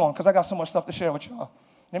just keep going because I got so much stuff to share with y'all.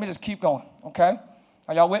 Let me just keep going, okay?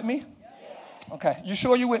 Are y'all with me? Yeah. Okay. You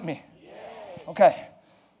sure you with me? Yeah. Okay.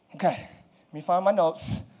 Okay. Let me find my notes.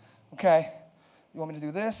 Okay. You want me to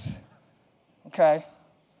do this? Okay.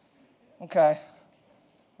 Okay.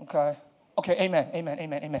 Okay. Okay, amen, amen,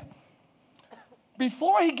 amen, amen.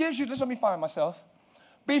 Before he gives you, just let me find myself.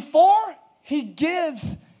 Before he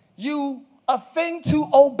gives you a thing to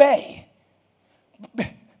obey,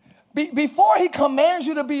 before he commands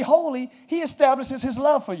you to be holy, he establishes his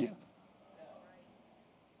love for you.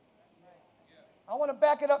 I want to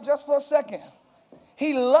back it up just for a second.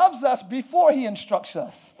 He loves us before he instructs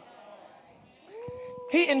us.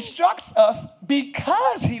 He instructs us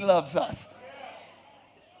because he loves us.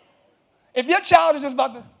 If your child is just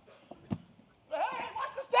about to, hey,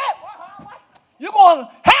 watch the step. You're going,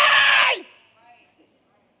 hey!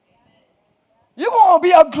 You're going to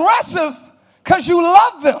be aggressive because you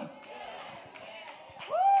love them.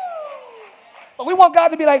 But we want God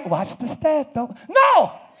to be like, watch the step. Don't.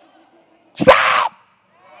 No! Stop!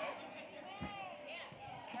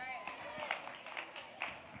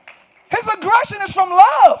 His aggression is from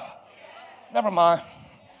love. Never mind.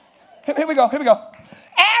 Here we go.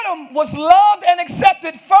 Adam was loved and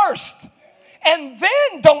accepted first, and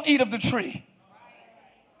then don't eat of the tree.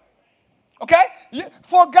 Okay?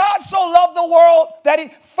 For God so loved the world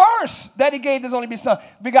that he gave his only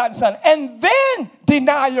begotten son, and then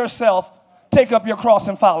deny yourself, take up your cross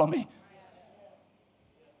and follow me.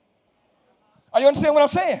 Are you understand what I'm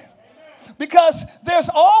saying? Because there's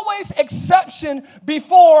always exception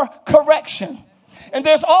before correction. And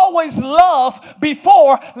there's always love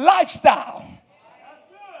before lifestyle.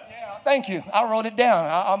 Yeah, thank you. I wrote it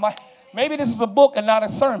down. Maybe this is a book and not a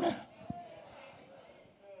sermon.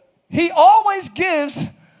 He always gives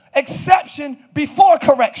exception before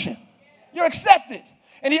correction. You're accepted.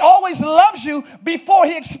 And he always loves you before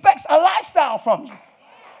he expects a lifestyle from you.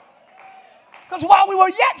 Because while we were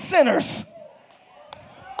yet sinners,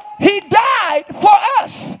 he died for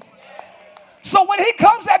us. So when he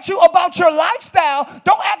comes at you about your lifestyle,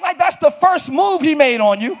 don't act like that's the first move he made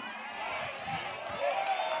on you.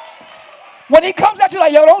 When he comes at you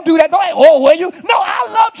like, yo, don't do that. Don't like, oh, will you? No, I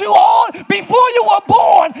loved you all before you were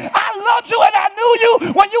born. I loved you and I knew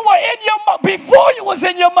you when you were before you was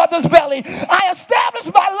in your mother's belly. I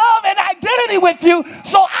established my love and identity with you,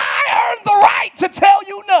 so I earned the right to tell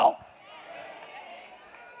you no.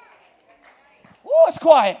 Ooh, it's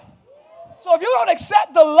quiet. So if you don't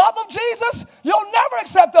accept the love of Jesus, you'll never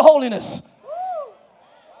accept the holiness.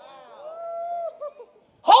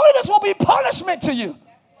 Holiness will be punishment to you.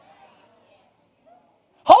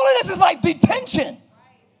 Holiness is like detention.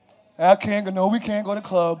 I can't go. No, we can't go to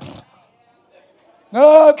clubs.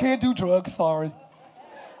 No, I can't do drugs. Sorry.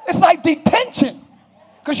 It's like detention.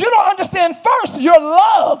 Because you don't understand first, you're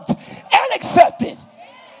loved and accepted.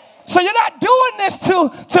 So you're not doing this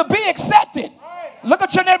to be accepted. Look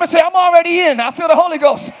at your neighbor and say, I'm already in. I feel the Holy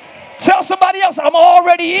Ghost. Tell somebody else, I'm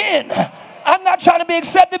already in. I'm not trying to be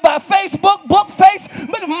accepted by Facebook, Bookface,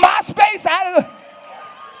 but MySpace.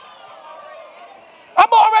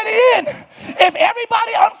 I'm already in. If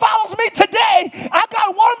everybody unfollows me today, I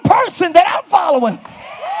got one person that I'm following.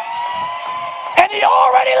 And he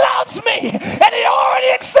already loves me. And he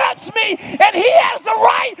already accepts me. And he has the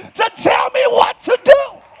right to tell me what to do.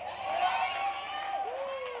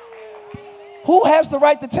 Who has the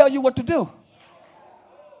right to tell you what to do?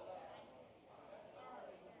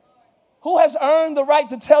 Who has earned the right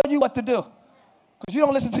to tell you what to do? Because you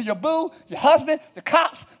don't listen to your boo, your husband, the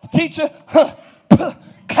cops, the teacher,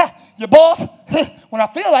 your boss, when I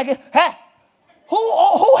feel like it.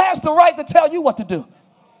 Who has the right to tell you what to do?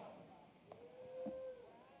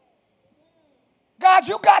 God,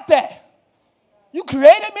 you got that. You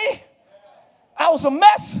created me. I was a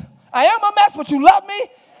mess. I am a mess, but you love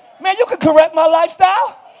me. Man, you can correct my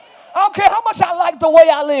lifestyle. I don't care how much I like the way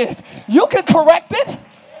I live. You can correct it.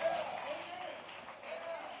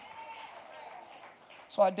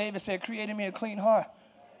 That's why David said, create in me a clean heart.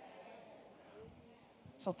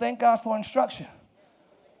 So thank God for instruction.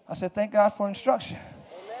 I said, thank God for instruction.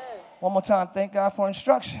 Amen. One more time, thank God for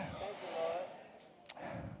instruction. Thank you,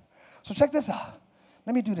 Lord. So check this out.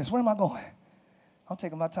 Let me do this. Where am I going? I'm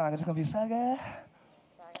taking my time. It's going to be saga.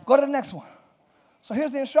 Go to the next one. So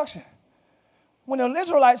here's the instruction. When the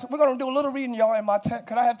Israelites, we're going to do a little reading, y'all, in my tent.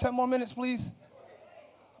 Could I have 10 more minutes, please?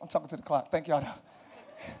 I'm talking to the clock. Thank y'all.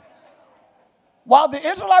 While the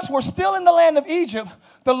Israelites were still in the land of Egypt,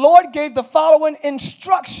 the Lord gave the following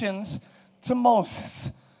instructions to Moses.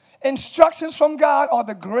 Instructions from God are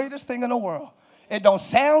the greatest thing in the world. It don't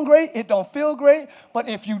sound great. It don't feel great. But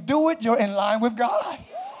if you do it, you're in line with God.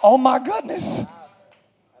 Oh, my goodness. Wow.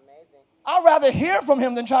 Amazing. I'd rather hear from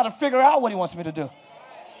him than try to figure out what he wants me to do.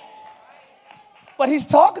 But he's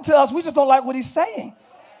talking to us. We just don't like what he's saying.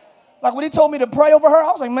 Like when he told me to pray over her,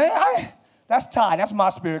 I was like, man, that's Ty. That's my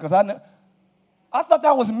spirit. Because I thought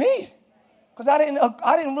that was me. Because I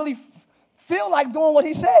didn't really feel like doing what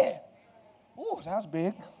he said. Ooh, that's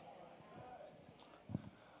big.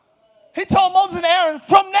 He told Moses and Aaron,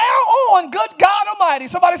 from now on, good God Almighty.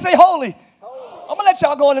 Somebody say holy. I'm going to let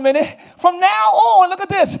y'all go in a minute. From now on, look at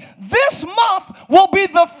this. This month will be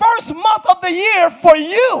the first month of the year for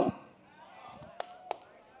you.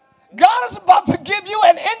 God is about to give you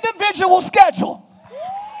an individual schedule.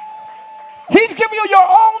 He's giving you your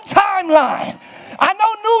own timeline. I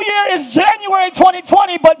know New Year is January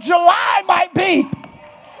 2020, but July might be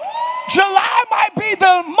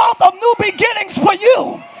the month of new beginnings for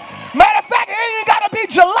you. Matter of fact, it ain't got to be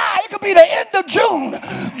July. It could be the end of June.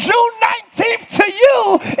 June 19th to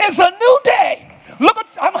you is a new day. Look,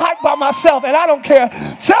 I'm hyped by myself, and I don't care.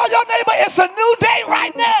 Tell your neighbor it's a new day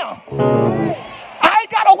right now. I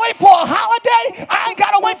ain't got to wait for a holiday. I ain't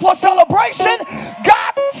got to wait for a celebration.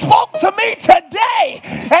 God spoke to me today,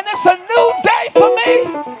 and it's a new day for me.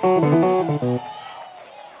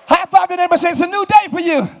 High five your neighbor, say it's a new day for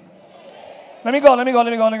you. Let me go.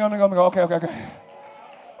 Okay.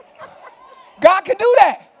 God can do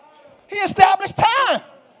that. He established time.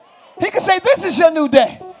 He can say, this is your new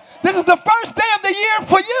day. This is the first day of the year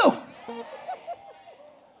for you.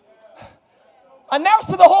 Announce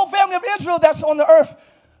to the whole family of Israel that's on the earth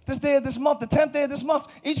this day of this month, the 10th day of this month.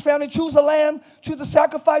 Each family choose a lamb, choose a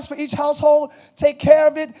sacrifice for each household, take care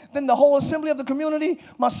of it. Then the whole assembly of the community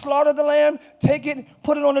must slaughter the lamb, take it,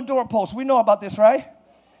 put it on the doorpost. We know about this, right?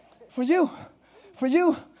 For you,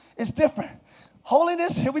 it's different.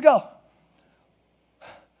 Holiness, here we go.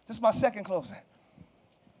 This is my second closing.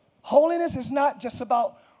 Holiness is not just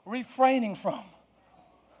about refraining from.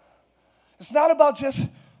 It's not about just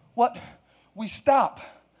what we stop,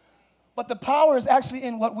 but the power is actually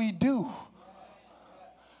in what we do.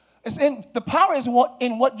 The power is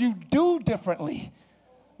in what you do differently,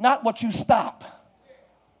 not what you stop.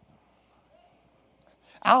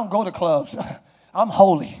 I don't go to clubs. I'm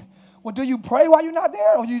holy. Well, do you pray while you're not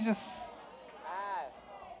there, or you just...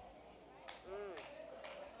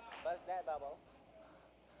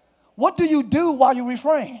 What do you do while you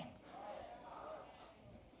refrain?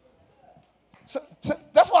 So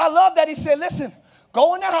that's why I love that he said, listen,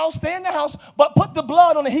 go in the house, stay in the house, but put the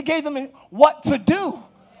blood on it. He gave them what to do.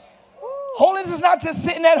 Holiness is not just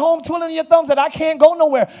sitting at home twiddling your thumbs that I can't go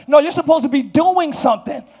nowhere. No, you're supposed to be doing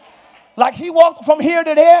something. Like he walked from here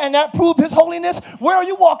to there and that proved his holiness. Where are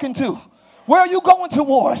you walking to? Where are you going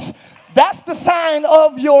towards? That's the sign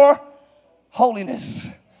of your holiness.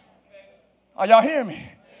 Are y'all hearing me?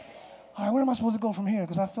 All right, where am I supposed to go from here?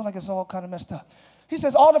 Because I feel like it's all kind of messed up. He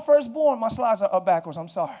says, all the firstborn, my slides are backwards, I'm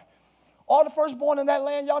sorry. All the firstborn in that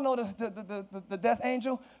land, y'all know the death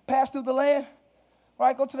angel passed through the land.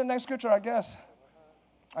 Right, go to the next scripture, I guess.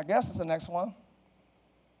 I guess it's the next one.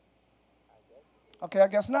 Okay, I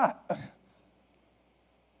guess not.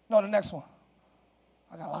 No, the next one.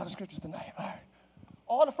 I got a lot of scriptures tonight. All right.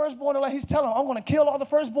 All the firstborn in the land, he's telling them, I'm going to kill all the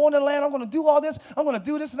firstborn in the land. I'm going to do all this. I'm going to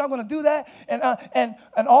do this and I'm going to do that.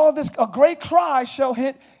 And all of this, a great cry shall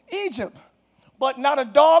hit Egypt. But not a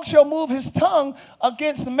dog shall move his tongue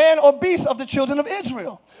against man or beast of the children of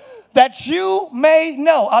Israel. That you may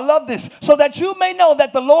know, I love this, so that you may know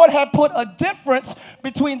that the Lord had put a difference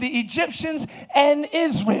between the Egyptians and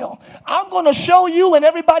Israel. I'm going to show you and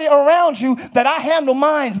everybody around you that I handle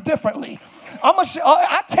minds differently.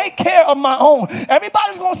 I take care of my own.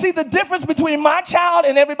 Everybody's going to see the difference between my child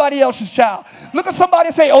and everybody else's child. Look at somebody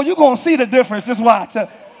and say, oh, you're going to see the difference. Just watch. Tell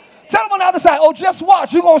them on the other side, oh, just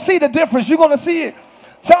watch. You're going to see the difference. You're going to see it.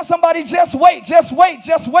 Tell somebody, just wait, just wait,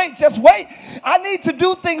 just wait, just wait. I need to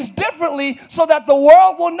do things differently so that the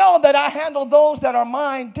world will know that I handle those that are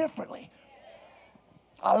mine differently.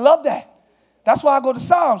 I love that. That's why I go to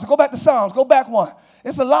Psalms. Go back to Psalms. Go back one.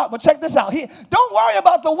 It's a lot, but check this out. Don't worry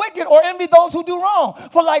about the wicked or envy those who do wrong.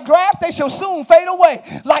 For like grass, they shall soon fade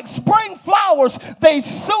away. Like spring flowers, they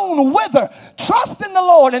soon wither. Trust in the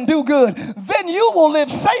Lord and do good. Then you will live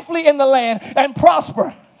safely in the land and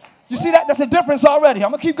prosper. You see that? That's a difference already. I'm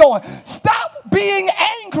going to keep going. Stop being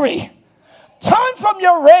angry. Turn from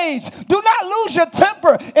your rage. Do not lose your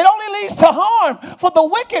temper. It only leads to harm. For the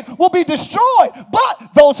wicked will be destroyed,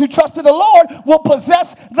 but those who trust in the Lord will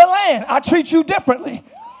possess the land. I treat you differently.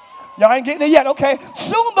 Y'all ain't getting it yet, okay?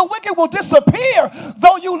 Soon the wicked will disappear.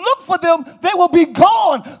 Though you look for them, they will be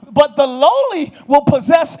gone. But the lowly will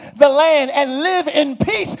possess the land and live in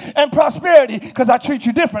peace and prosperity because I treat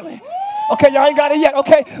you differently. Okay, y'all ain't got it yet,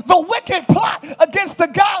 okay? The wicked plot against the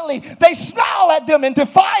godly. They snarl at them in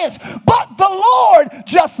defiance, but the Lord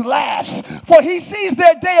just laughs, for he sees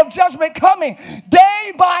their day of judgment coming.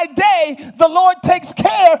 Day by day, the Lord takes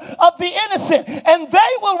care of the innocent, and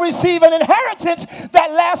they will receive an inheritance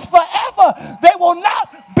that lasts forever. They will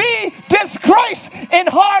not be disgraced in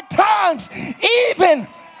hard times, even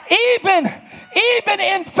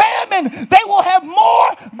in famine, they will have more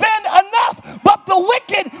than enough, but the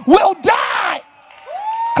wicked will die.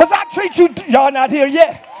 Because I treat you, y'all not here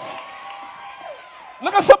yet.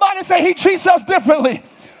 Look at somebody and say, he treats us differently.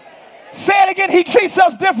 Say it again, he treats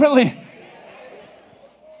us differently.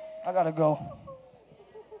 I gotta go.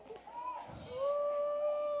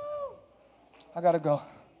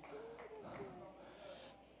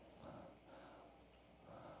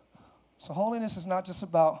 So holiness is not just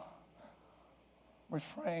about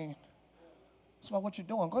refrain. It's about what you're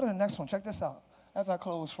doing. Go to the next one. Check this out. As I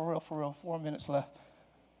close, for real, 4 minutes left.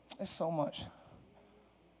 It's so much.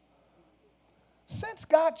 Since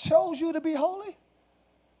God chose you to be holy,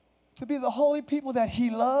 to be the holy people that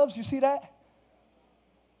he loves, you see that?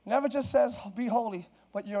 Never just says be holy,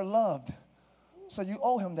 but you're loved. So you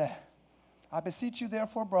owe him that. I beseech you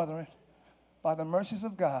therefore, brethren, by the mercies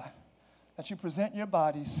of God, that you present your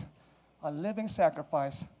bodies a living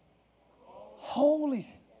sacrifice, holy,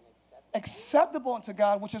 acceptable unto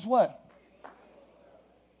God, which is what?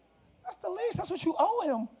 That's the least. That's what you owe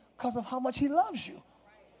him because of how much he loves you.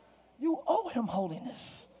 You owe him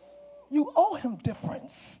holiness. You owe him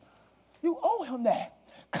difference. You owe him that.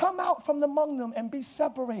 Come out from among them and be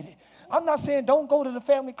separated. I'm not saying don't go to the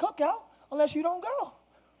family cookout unless you don't go.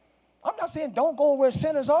 I'm not saying don't go where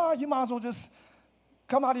sinners are. You might as well just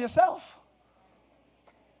come out of yourself.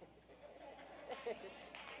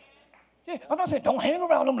 Yeah, I'm not saying don't hang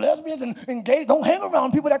around them lesbians and gays. Don't hang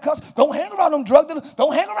around people that cuss. Don't hang around them drug dealers.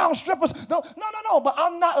 Don't hang around strippers. No. But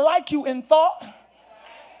I'm not like you in thought.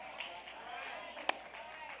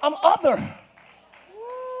 I'm other. I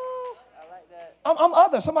like that. I'm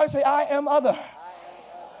other. Somebody say, I am other.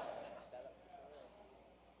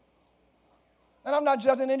 And I'm not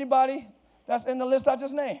judging anybody that's in the list I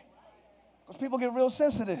just named, because people get real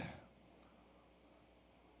sensitive.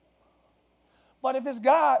 But if it's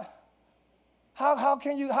God, how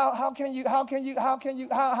can you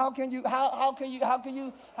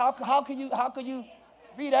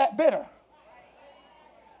be that bitter?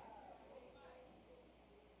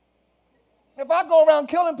 If I go around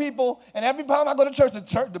killing people and every time I go to church,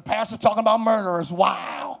 the pastor's talking about murderers,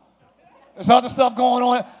 wow. There's other stuff going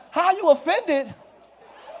on. How are you offended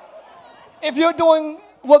if you're doing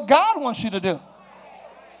what God wants you to do?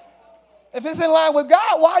 If it's in line with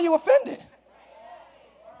God, why are you offended?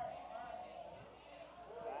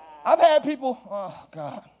 I've had people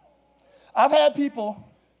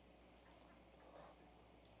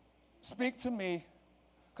speak to me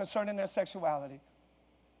concerning their sexuality.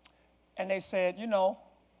 And they said, never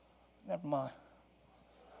mind.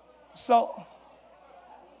 So,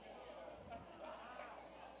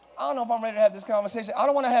 I don't know if I'm ready to have this conversation. I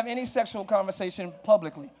don't want to have any sexual conversation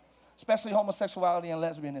publicly, especially homosexuality and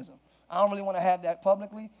lesbianism. I don't really want to have that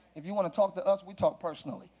publicly. If you want to talk to us, we talk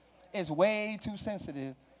personally. It's way too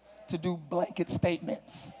sensitive to do blanket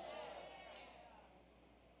statements.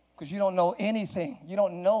 Because you don't know anything. You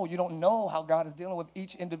don't know how God is dealing with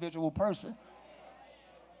each individual person.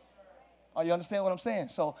 Oh, you understand what I'm saying?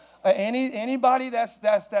 So anybody that's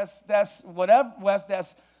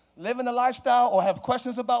living the lifestyle or have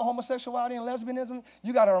questions about homosexuality and lesbianism,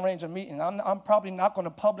 you got to arrange a meeting. I'm probably not going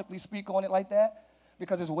to publicly speak on it like that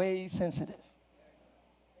because it's way sensitive.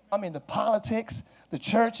 I mean, the politics, the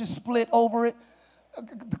church is split over it.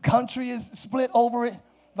 The country is split over it.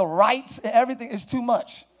 The rights, everything is too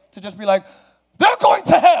much to just be like, they're going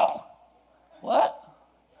to hell. What?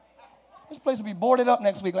 place will be boarded up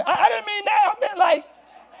next week. Like, I didn't mean that. I meant like,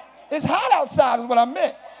 it's hot outside is what I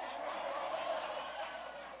meant.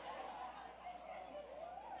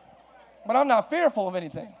 But I'm not fearful of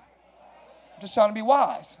anything. I'm just trying to be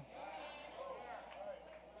wise.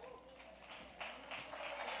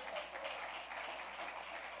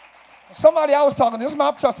 Somebody I was talking to, this is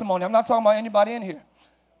my testimony. I'm not talking about anybody in here.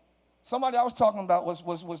 Somebody I was talking about was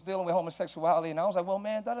dealing with homosexuality, and I was like, well,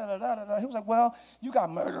 man, da-da-da-da-da. He was like, well, you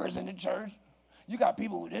got murderers in the church. You got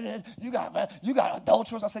people who did it. You got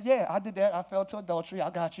adulterers. I said, yeah, I did that. I fell to adultery. I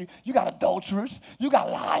got you. You got adulterers. You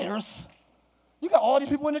got liars. You got all these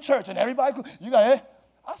people in the church, and everybody, you got it.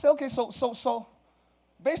 I said, okay, so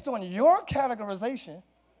based on your categorization,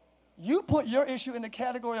 you put your issue in the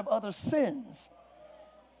category of other sins.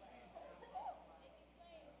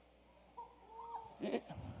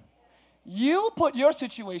 You put your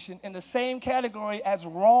situation in the same category as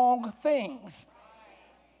wrong things.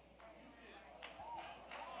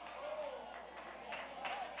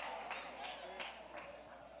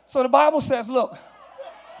 So the Bible says, look,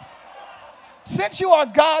 since you are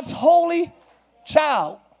God's holy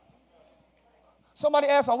child, somebody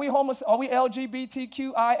asked, are we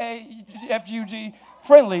LGBTQIAFUG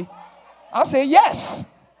friendly? I say yes.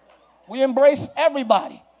 We embrace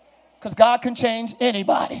everybody because God can change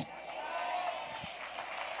anybody.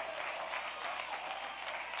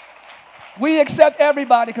 We accept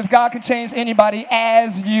everybody because God can change anybody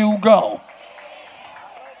as you go.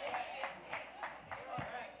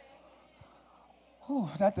 Whew,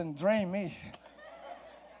 that didn't drain me.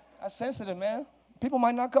 That's sensitive, man. People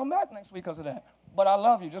might not come back next week because of that. But I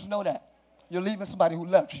love you. Just know that. You're leaving somebody who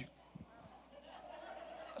loves you.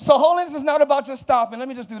 So holiness is not about just stopping. Let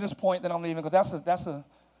me just do this point, then I'm leaving, because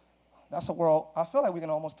that's a world. I feel like we can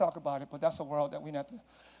almost talk about it, but that's a world that we have to.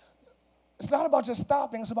 It's not about just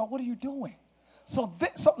stopping. It's about what are you doing. So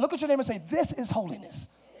look at your neighbor and say, this is holiness.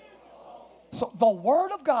 So the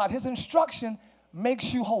word of God, his instruction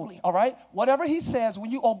makes you holy, all right? Whatever he says, when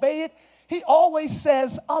you obey it, he always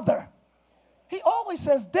says other. He always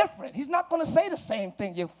says different. He's not going to say the same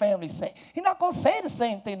thing your family say. He's not going to say the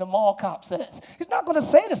same thing the mall cop says. He's not going to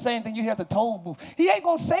say the same thing you hear at the toll booth. He ain't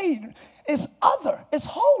going to say it's other. It's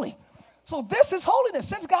holy. So this is holiness.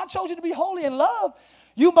 Since God chose you to be holy in love,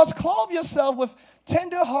 you must clothe yourself with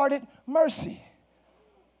tender-hearted mercy.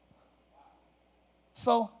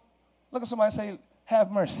 So look at somebody and say,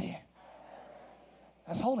 have mercy.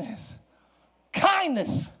 That's holiness.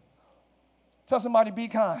 Kindness. Tell somebody, be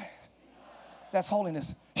kind. That's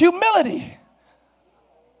holiness. Humility.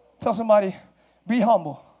 Tell somebody, be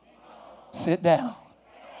humble. Sit down.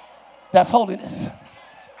 That's holiness.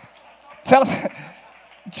 Tell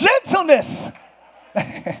gentleness.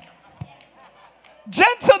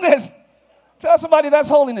 Gentleness. Tell somebody that's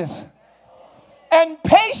holiness. And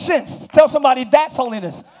patience. Tell somebody that's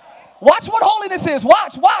holiness. Watch what holiness is.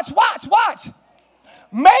 Watch.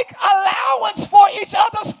 Make allowance for each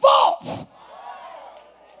other's faults.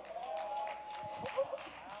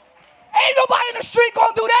 Ain't nobody in the street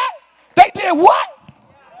gonna do that. They did what?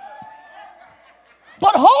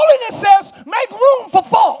 But holiness says make room for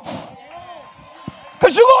faults.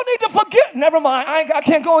 Because you're gonna need to forgive. Never mind, I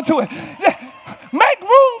can't go into it. Make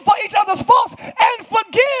room for each other's faults and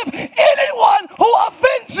forgive anyone who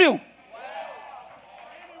offends you.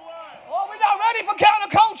 Oh, we're not ready for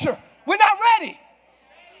counterculture. We're not ready.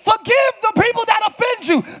 Forgive the people that offend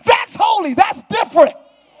you. That's holy. That's different.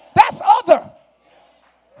 That's other.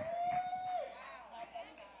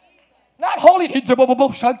 Not holy.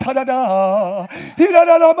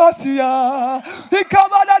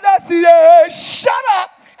 Shut up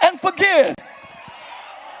and forgive.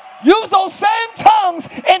 Use those same tongues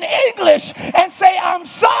in English and say, I'm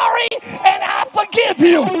sorry and I forgive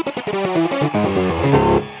you.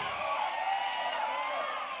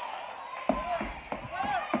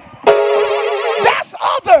 That's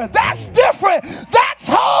other. That's different. That's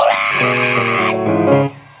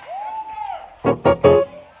holy.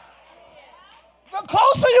 The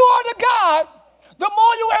closer you are to God, the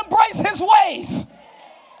more you embrace his ways.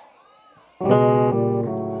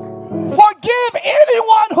 Forgive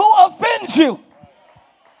anyone who offends you.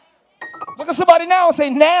 Look at somebody now and say,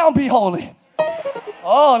 now be holy.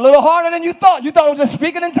 Oh, a little harder than you thought. You thought it was just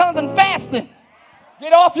speaking in tongues and fasting.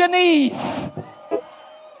 Get off your knees.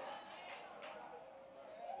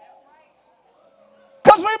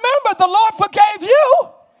 Because remember, the Lord forgave you.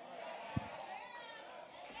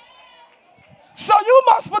 So you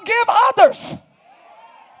must forgive others.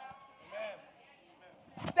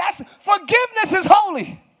 Forgiveness is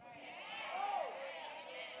holy.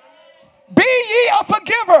 Be ye a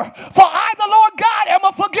forgiver, for I, the Lord God, am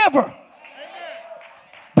a forgiver.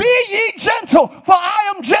 Be Be ye gentle, for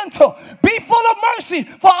I am gentle. Be full of mercy,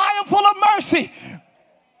 for I am full of mercy.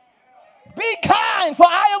 Be kind, for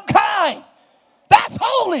I am kind. That's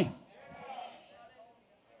holy.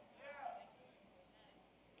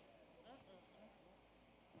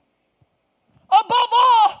 Above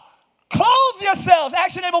all, clothe yourselves.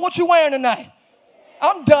 Ask your neighbor, what you wearing tonight?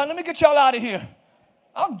 I'm done. Let me get y'all out of here.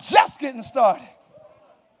 I'm just getting started.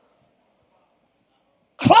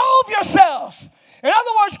 Clothe yourselves. In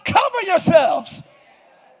other words, cover yourselves.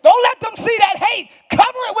 Don't let them see that hate. Cover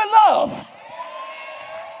it with love.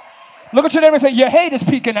 Look at your neighbor and say, your hate is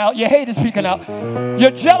peeking out. Your hate is peeking out.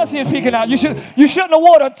 Your jealousy is peeking out. You shouldn't have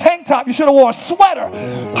worn a tank top. You should have worn a sweater.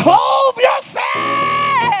 Clothe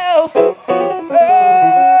yourself.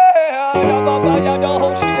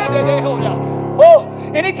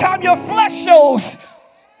 Oh, anytime your flesh shows,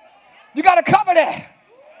 you got to cover that.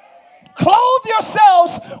 Clothe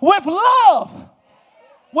yourselves with love,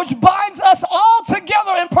 which binds us all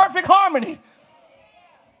together in perfect harmony.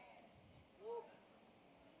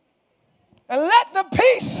 And let the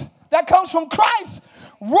peace that comes from Christ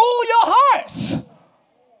rule your hearts.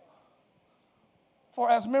 For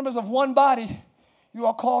as members of one body, you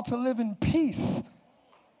are called to live in peace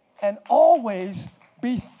and always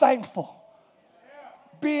be thankful.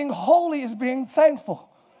 Being holy is being thankful,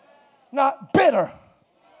 not bitter.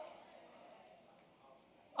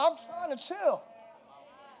 I'm trying to chill.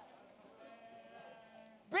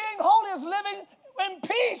 Being holy is living in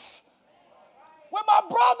peace with my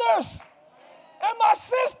brothers and my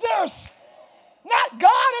sisters. Not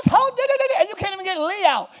God is holding it. And you can't even get Lee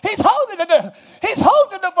out. He's holding it.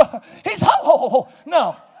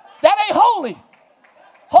 No, that ain't holy.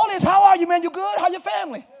 Holy is how are you, man? You good? How your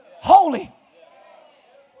family? Holy.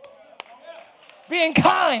 Being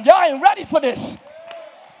kind. Y'all ain't ready for this.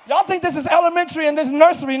 Y'all think this is elementary and this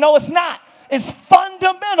nursery. No, it's not. It's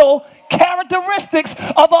fundamental characteristics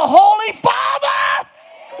of a holy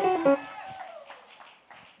father.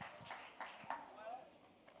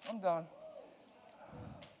 I'm done.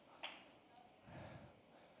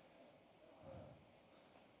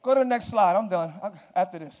 Go to the next slide. I'm done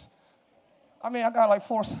after this. I got like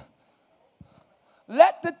 4.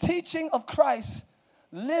 Let the teaching of Christ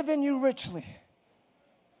live in you richly.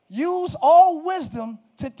 Use all wisdom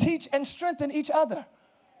to teach and strengthen each other.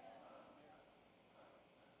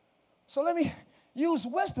 So let me use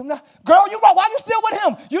wisdom. Now, girl, you why you still with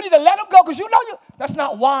him? You need to let him go because that's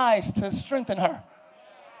not wise to strengthen her.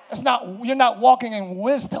 You're not walking in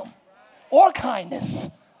wisdom or kindness.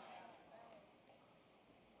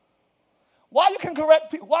 Why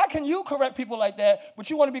can you correct people like that, but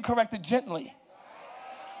you want to be corrected gently?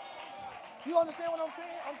 You understand what I'm saying?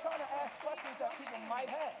 I'm trying to ask questions that people might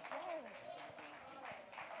have.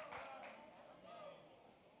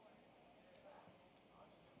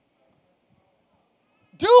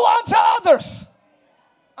 Do unto others.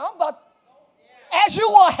 As you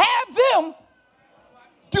will have them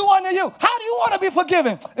do unto you. How do you want to be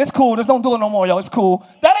forgiven? It's cool. Just don't do it no more, yo. It's cool.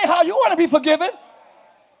 That ain't how you want to be forgiven.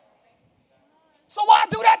 So why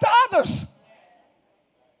do that to others?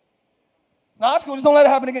 No, that's cool. Just don't let it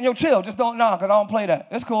happen again. Yo, chill. Just don't, because I don't play that.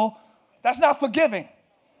 It's cool. That's not forgiving.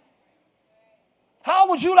 How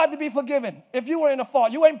would you like to be forgiven if you were in a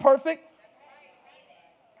fault? You ain't perfect.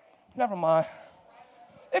 Never mind.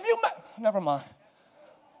 Never mind.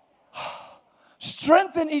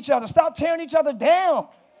 Strengthen each other. Stop tearing each other down.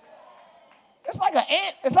 It's like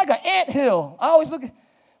an ant hill. I always look at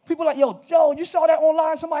people like, yo, you saw that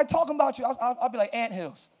online? Somebody talking about you. I'll be like, ant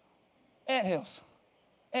hills. Ant hills.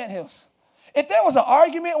 Ant hills. If there was an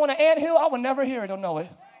argument on an ant hill, I would never hear it or know it.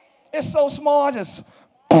 It's so small, I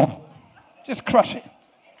just crush it.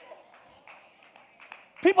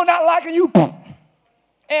 People not liking you,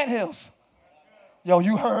 ant hills. Yo,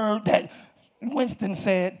 you heard that Winston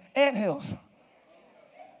said ant hills.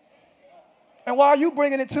 And why are you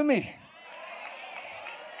bringing it to me?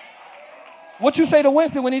 What you say to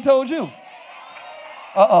Winston when he told you?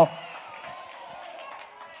 Uh-oh.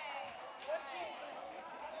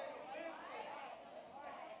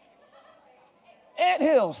 Ant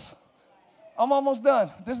hills. I'm almost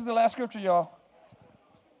done. This is the last scripture, y'all.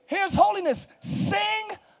 Here's holiness.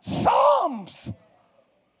 Sing psalms,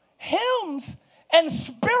 hymns, and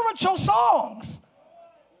spiritual songs.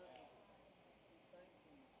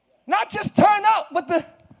 Not just turn up, but I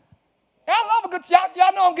love a good,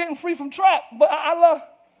 y'all know I'm getting free from trap, but I love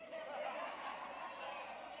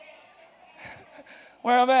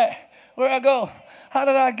where I'm at, where I go. How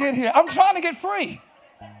did I get here? I'm trying to get free.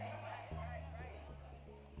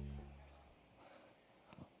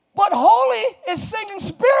 But holy is singing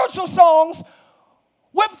spiritual songs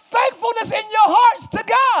with thankfulness in your hearts to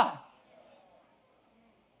God.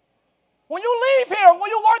 When you leave here, when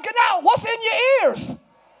you're working out, what's in your ears?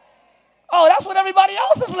 Oh, that's what everybody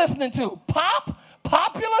else is listening to.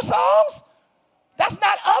 Popular songs? That's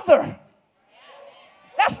not other.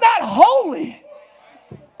 That's not holy.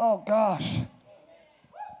 Oh, gosh.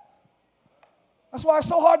 That's why it's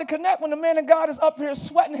so hard to connect when the man of God is up here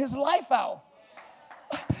sweating his life out.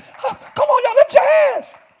 Come on, y'all, lift your hands.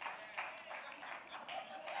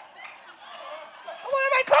 Come on,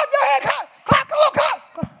 everybody, clap your hands. Clap, come on, clap.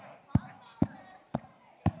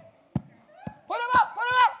 Put them up, put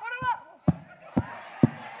them up, put them up.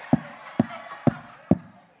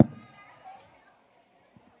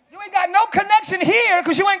 You ain't got no connection here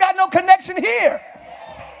because you ain't got no connection here.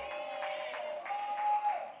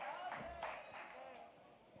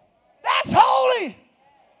 That's holy.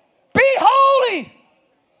 Be holy.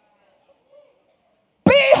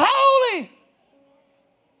 Be holy.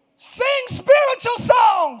 Sing spiritual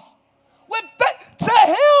songs to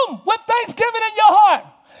him with thanksgiving in your heart.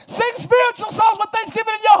 Sing spiritual songs with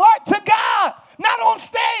thanksgiving in your heart to God, not on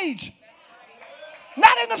stage,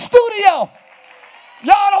 not in the studio.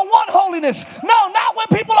 Y'all don't want holiness. No, not when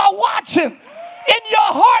people are watching. In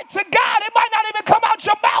your heart to God, it might not even come out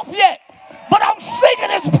your mouth yet, but I'm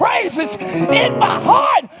singing his praises in my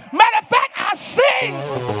heart. Matter of fact, I sing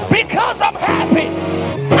because I'm happy.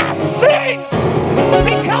 I sing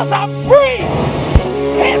because I'm free.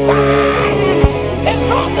 His eye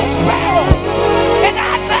is on the sparrow, and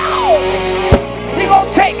I know he's going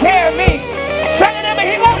to take care of me. Say it to me,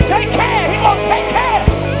 he's going to take care. He's going to take care.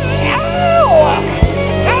 Oh,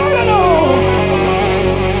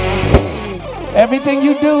 everything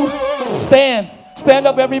you do, stand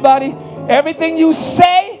up, everybody. Everything you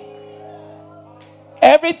say,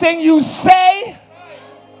 everything you say,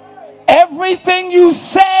 everything you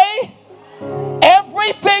say,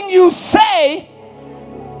 everything you say,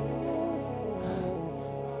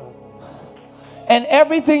 and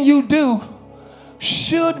everything you do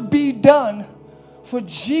should be done for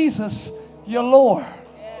Jesus, your Lord.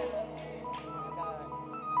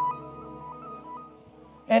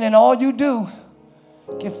 And in all you do,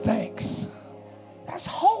 give thanks. That's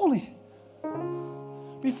holy.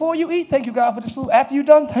 Before you eat, thank you, God, for this food. After you're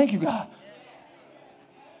done, thank you, God.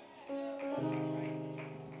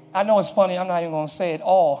 I know it's funny. I'm not even going to say it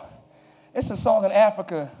all. It's a song in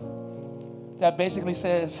Africa that basically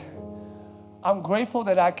says, I'm grateful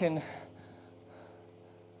that I can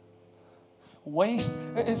waste.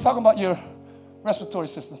 It's talking about your respiratory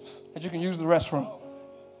system, that you can use the restroom.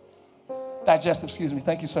 Digestive, excuse me.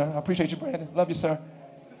 Thank you, sir. I appreciate you, Brandon. Love you, sir.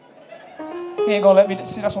 He ain't gonna let me.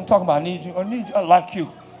 See, that's what I'm talking about. I need you. I like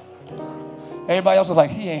you. Everybody else is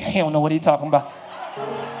like, he don't know what he's talking about.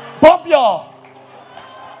 Bump y'all.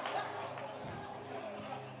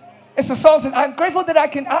 It's a song that says, I'm grateful that I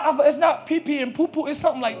can. It's not pee-pee and poo-poo. It's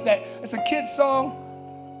something like that. It's a kid's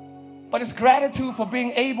song, but it's gratitude for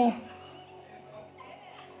being able.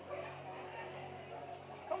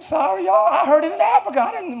 I'm sorry, y'all. I heard it in Africa.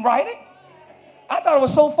 I didn't write it. I thought it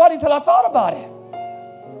was so funny until I thought about it.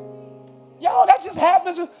 Yo, that just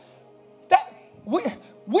happens. That we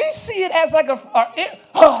see it as like I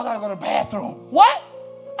gotta go to the bathroom. What?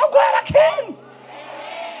 I'm glad I can.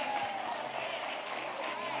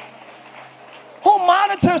 Who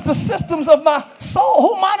monitors the systems of my soul?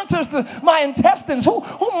 Who monitors my intestines? Who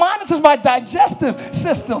monitors my digestive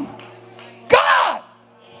system? God.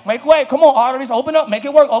 Make way. Come on, arteries, open up, make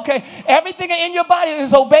it work. Okay. Everything in your body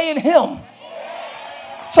is obeying him.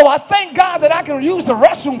 So I thank God that I can use the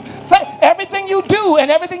restroom. Everything you do and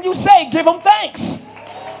everything you say, give him thanks.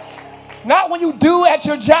 Not when you do at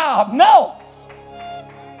your job. No.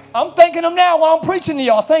 I'm thanking him now while I'm preaching to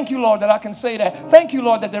y'all. Thank you, Lord, that I can say that. Thank you,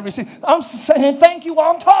 Lord, that they receive. I'm saying thank you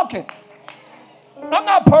while I'm talking. I'm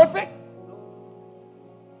not perfect.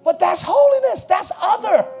 But that's holiness. That's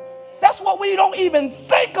other. That's what we don't even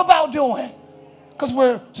think about doing. Because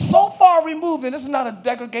we're so far removed, and this is not a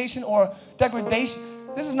degradation or degradation.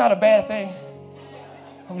 This is not a bad thing.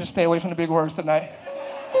 I'm just stay away from the big words tonight.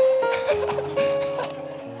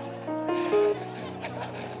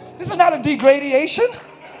 This is not a degradation.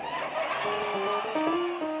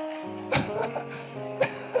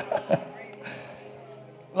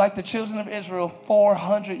 Like the children of Israel,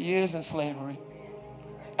 400 years in slavery.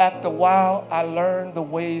 After a while, I learned the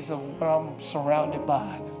ways of what I'm surrounded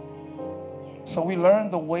by. So we learn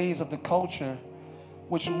the ways of the culture,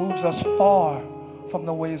 which moves us far from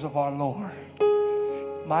the ways of our Lord.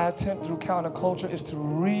 My attempt through counterculture is to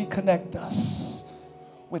reconnect us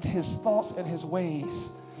with his thoughts and his ways,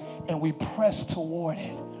 and we press toward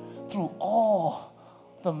it through all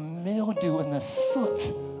the mildew and the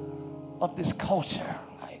soot of this culture.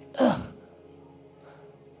 Like,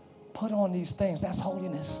 put on these things. That's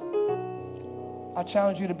holiness. I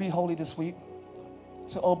challenge you to be holy this week,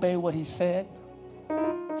 to obey what he said,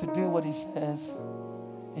 to do what he says.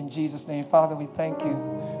 In Jesus' name, Father, we thank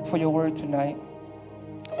you for your word tonight.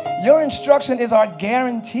 Your instruction is our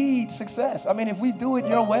guaranteed success. I mean, if we do it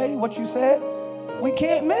your way, what you said, we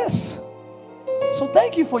can't miss. So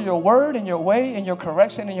thank you for your word and your way and your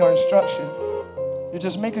correction and your instruction. You're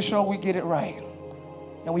just making sure we get it right.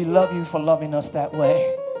 And we love you for loving us that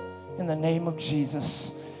way. In the name of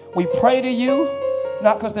Jesus, we pray to you,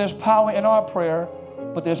 not because there's power in our prayer,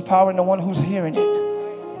 but there's power in the one who's hearing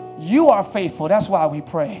it. You are faithful. That's why we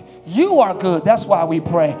pray. You are good. That's why we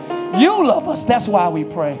pray. You love us. That's why we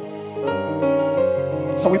pray.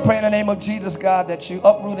 So we pray in the name of Jesus, God, that you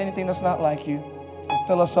uproot anything that's not like you and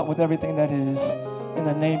fill us up with everything that is. In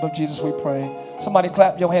the name of Jesus, we pray. Somebody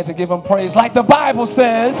clap your hands and give him praise like the Bible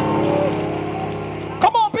says.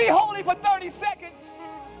 Come on, be holy for 30 seconds.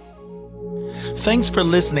 Thanks for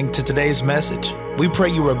listening to today's message. We pray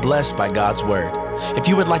you were blessed by God's word. If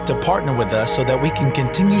you would like to partner with us so that we can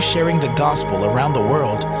continue sharing the gospel around the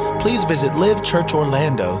world, please visit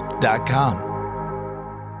livechurchorlando.com.